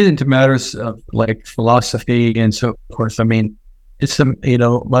 When you get into matters of like philosophy and so forth, I mean, it's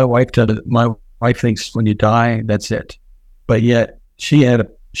my wife thinks when you die, that's it. But yet she had a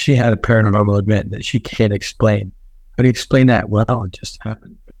paranormal event that she can't explain. How do you explain that? Well, it just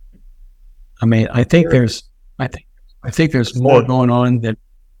happened. I mean, I think there's more going on than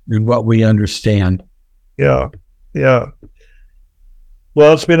what we understand. Yeah.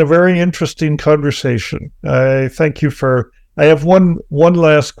 Well, it's been a very interesting conversation. I thank you I have one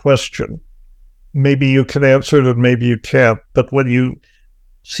last question. Maybe you can answer it and maybe you can't. But when you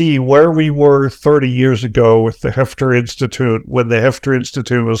see where we were 30 years ago with the Heffter Institute, when the Heffter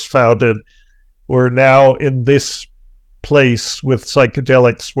Institute was founded, we're now in this place with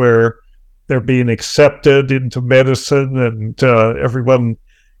psychedelics where they're being accepted into medicine and everyone,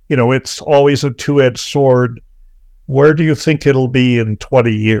 it's always a two-edged sword. Where do you think it'll be in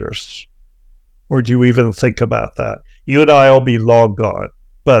 20 years? Or do you even think about that? You and I will be long gone,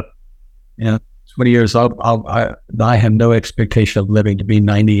 but 20 years, I have no expectation of living to be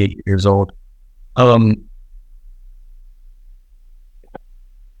 98 years old. I'm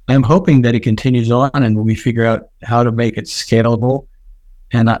hoping that it continues on and we figure out how to make it scalable.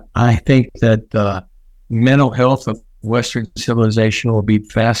 And I think that the mental health of Western civilization will be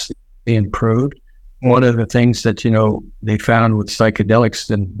vastly improved. One of the things that, they found with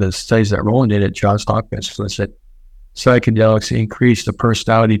psychedelics and the studies that Roland did at Johns Hopkins was that psychedelics increase the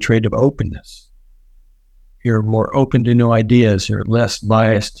personality trait of openness. You're more open to new ideas. You're less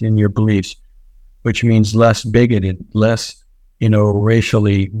biased in your beliefs, which means less bigoted, less,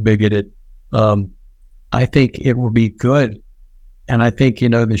 racially bigoted. I think it will be good. And I think,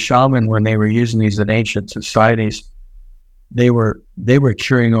 the shaman, when they were using these in ancient societies, they were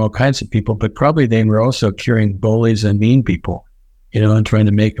curing all kinds of people, but probably they were also curing bullies and mean people, and trying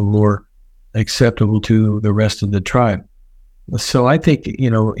to make them more acceptable to the rest of the tribe. So I think,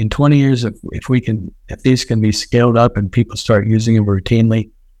 in 20 years, if these can be scaled up and people start using them routinely,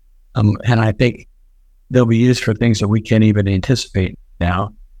 and I think they'll be used for things that we can't even anticipate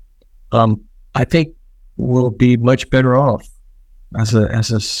now, I think we'll be much better off as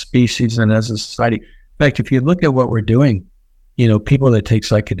a species and as a society. In fact, if you look at what we're doing, people that take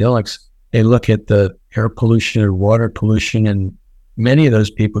psychedelics, they look at the air pollution or water pollution, and many of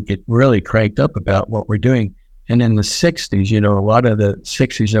those people get really cranked up about what we're doing. And in the 60s, a lot of the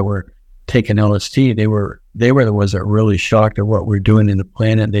 60s that were taking LSD, they were the ones that were really shocked at what we're doing in the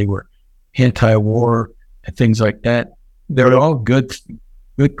planet. They were anti-war and things like that. They're all good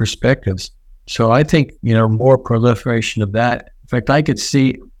perspectives. So I think, more proliferation of that. In fact, I could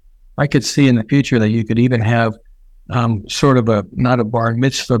see in the future that you could even have sort of not a bar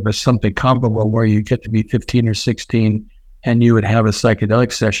mitzvah, but something comparable where you get to be 15 or 16 and you would have a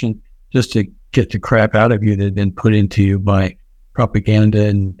psychedelic session just to get the crap out of you that had been put into you by propaganda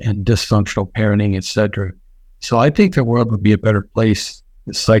and dysfunctional parenting, etc. So I think the world would be a better place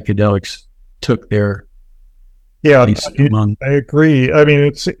if psychedelics took their place among. I agree. I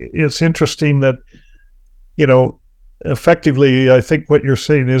mean, it's interesting that, effectively, I think what you're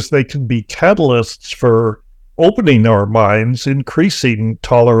saying is they can be catalysts for opening our minds, increasing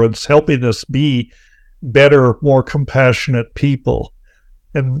tolerance, helping us be better, more compassionate people.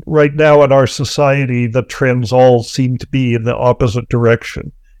 And right now in our society, the trends all seem to be in the opposite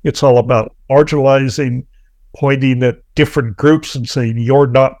direction. It's all about marginalizing, pointing at different groups and saying, you're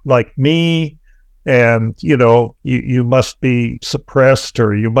not like me, and, you must be suppressed,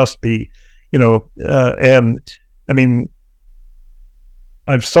 or you must be, and I mean,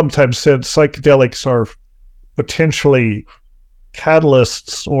 I've sometimes said psychedelics are potentially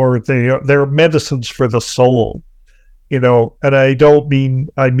catalysts, or they're medicines for the soul. And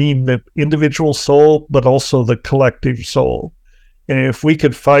I mean the individual soul, but also the collective soul. And if we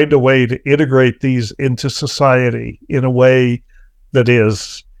could find a way to integrate these into society in a way that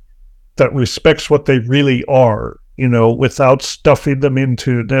respects what they really are, without stuffing them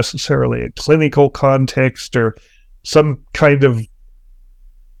into necessarily a clinical context or some kind of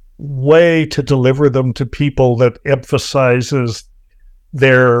way to deliver them to people that emphasizes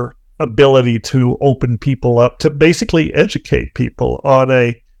their ability to open people up, to basically educate people on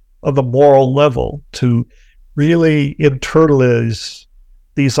the moral level, to really internalize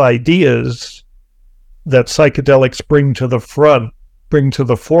these ideas that psychedelics bring to the forefront,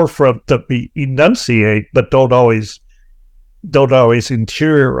 that we enunciate but don't always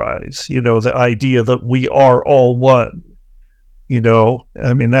interiorize. The idea that we are all one.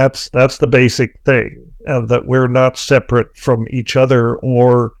 I mean, that's the basic thing. and that we're not separate from each other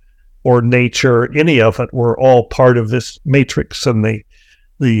or nature, any of it. We're all part of this matrix, and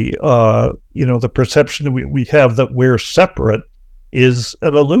the perception we have that we're separate is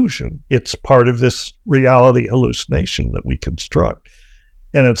an illusion. It's part of this reality hallucination that we construct.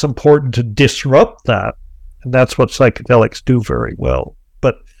 And it's important to disrupt that. And that's what psychedelics do very well.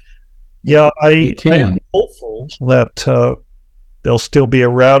 But yeah, I'm hopeful that they'll still be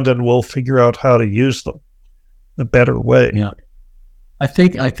around and we'll figure out how to use them in a better way. Yeah. I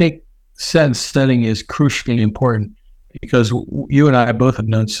think setting is crucially important, because you and I both have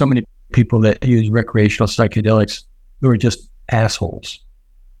known so many people that use recreational psychedelics who are just assholes.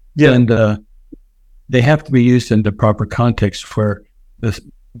 Yeah. And they have to be used in the proper context for the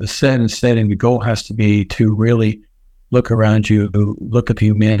setting. The goal has to be to really look around you, look at the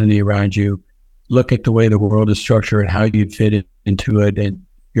humanity around you, look at the way the world is structured and how you fit into it and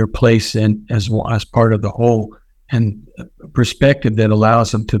your place in as part of the whole, and a perspective that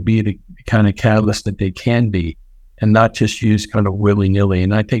allows them to be the kind of catalyst that they can be, and not just used kind of willy-nilly.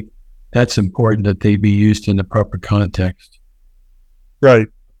 And I think that's important, that they be used in the proper context. Right,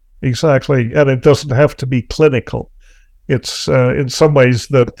 exactly. And it doesn't have to be clinical. It's in some ways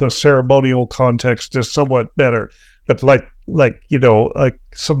the ceremonial context is somewhat better. But I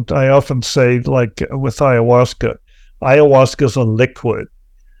often say, like with ayahuasca is a liquid.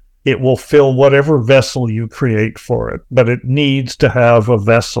 It will fill whatever vessel you create for it, but it needs to have a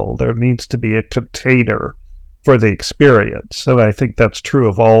vessel. There needs to be a container for the experience. And I think that's true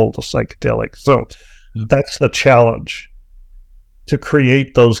of all the psychedelics. So that's the challenge, to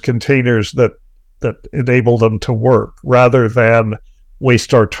create those containers that enable them to work, rather than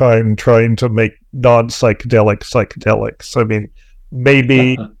waste our time trying to make non-psychedelic psychedelics. I mean,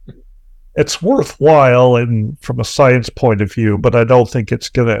 maybe it's worthwhile from a science point of view, but I don't think it's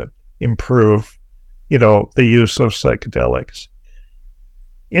going to improve, the use of psychedelics.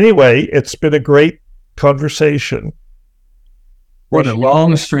 Anyway, it's been a great conversation. What a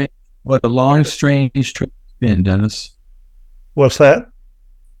long, strange trip it's been, Dennis. What's that?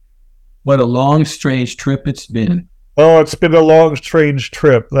 What a long, strange trip it's been. Oh, it's been a long, strange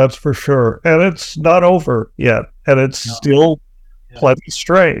trip, that's for sure. And it's not over yet. And it's still plenty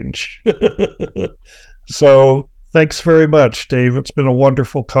strange. So thanks very much, Dave. It's been a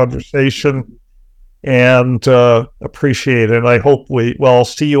wonderful conversation, and appreciate it. I hope I'll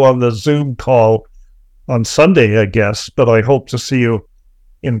see you on the Zoom call on Sunday, I guess, but I hope to see you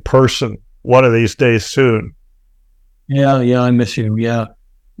in person one of these days soon. Yeah, I miss you. Yeah,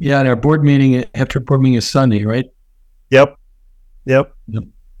 and our board meeting, Heffter board meeting is Sunday, right? Yep.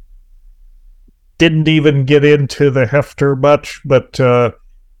 Didn't even get into the Heffter much, but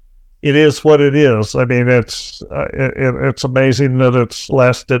it is what it is. I mean, it's amazing that it's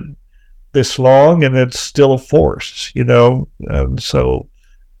lasted this long and it's still a force, and so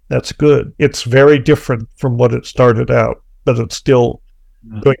that's good. It's very different from what it started out, but it's still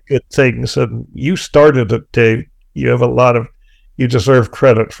doing good things. And you started it, Dave. You have you deserve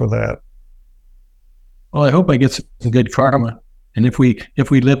credit for that. Well, I hope I get some good karma. And if we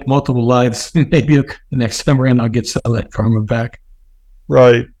live multiple lives, maybe the next time around I'll get some of that karma back.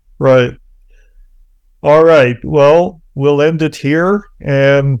 Right. All right. Well, we'll end it here,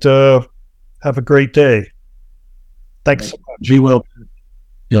 and have a great day. Thanks so much. Be well.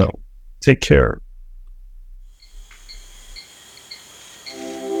 Take care.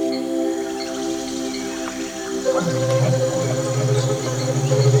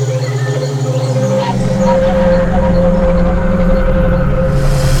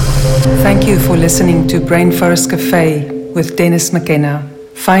 Thank you for listening to Brainforest Cafe with Dennis McKenna.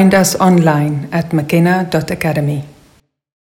 Find us online at mckenna.academy.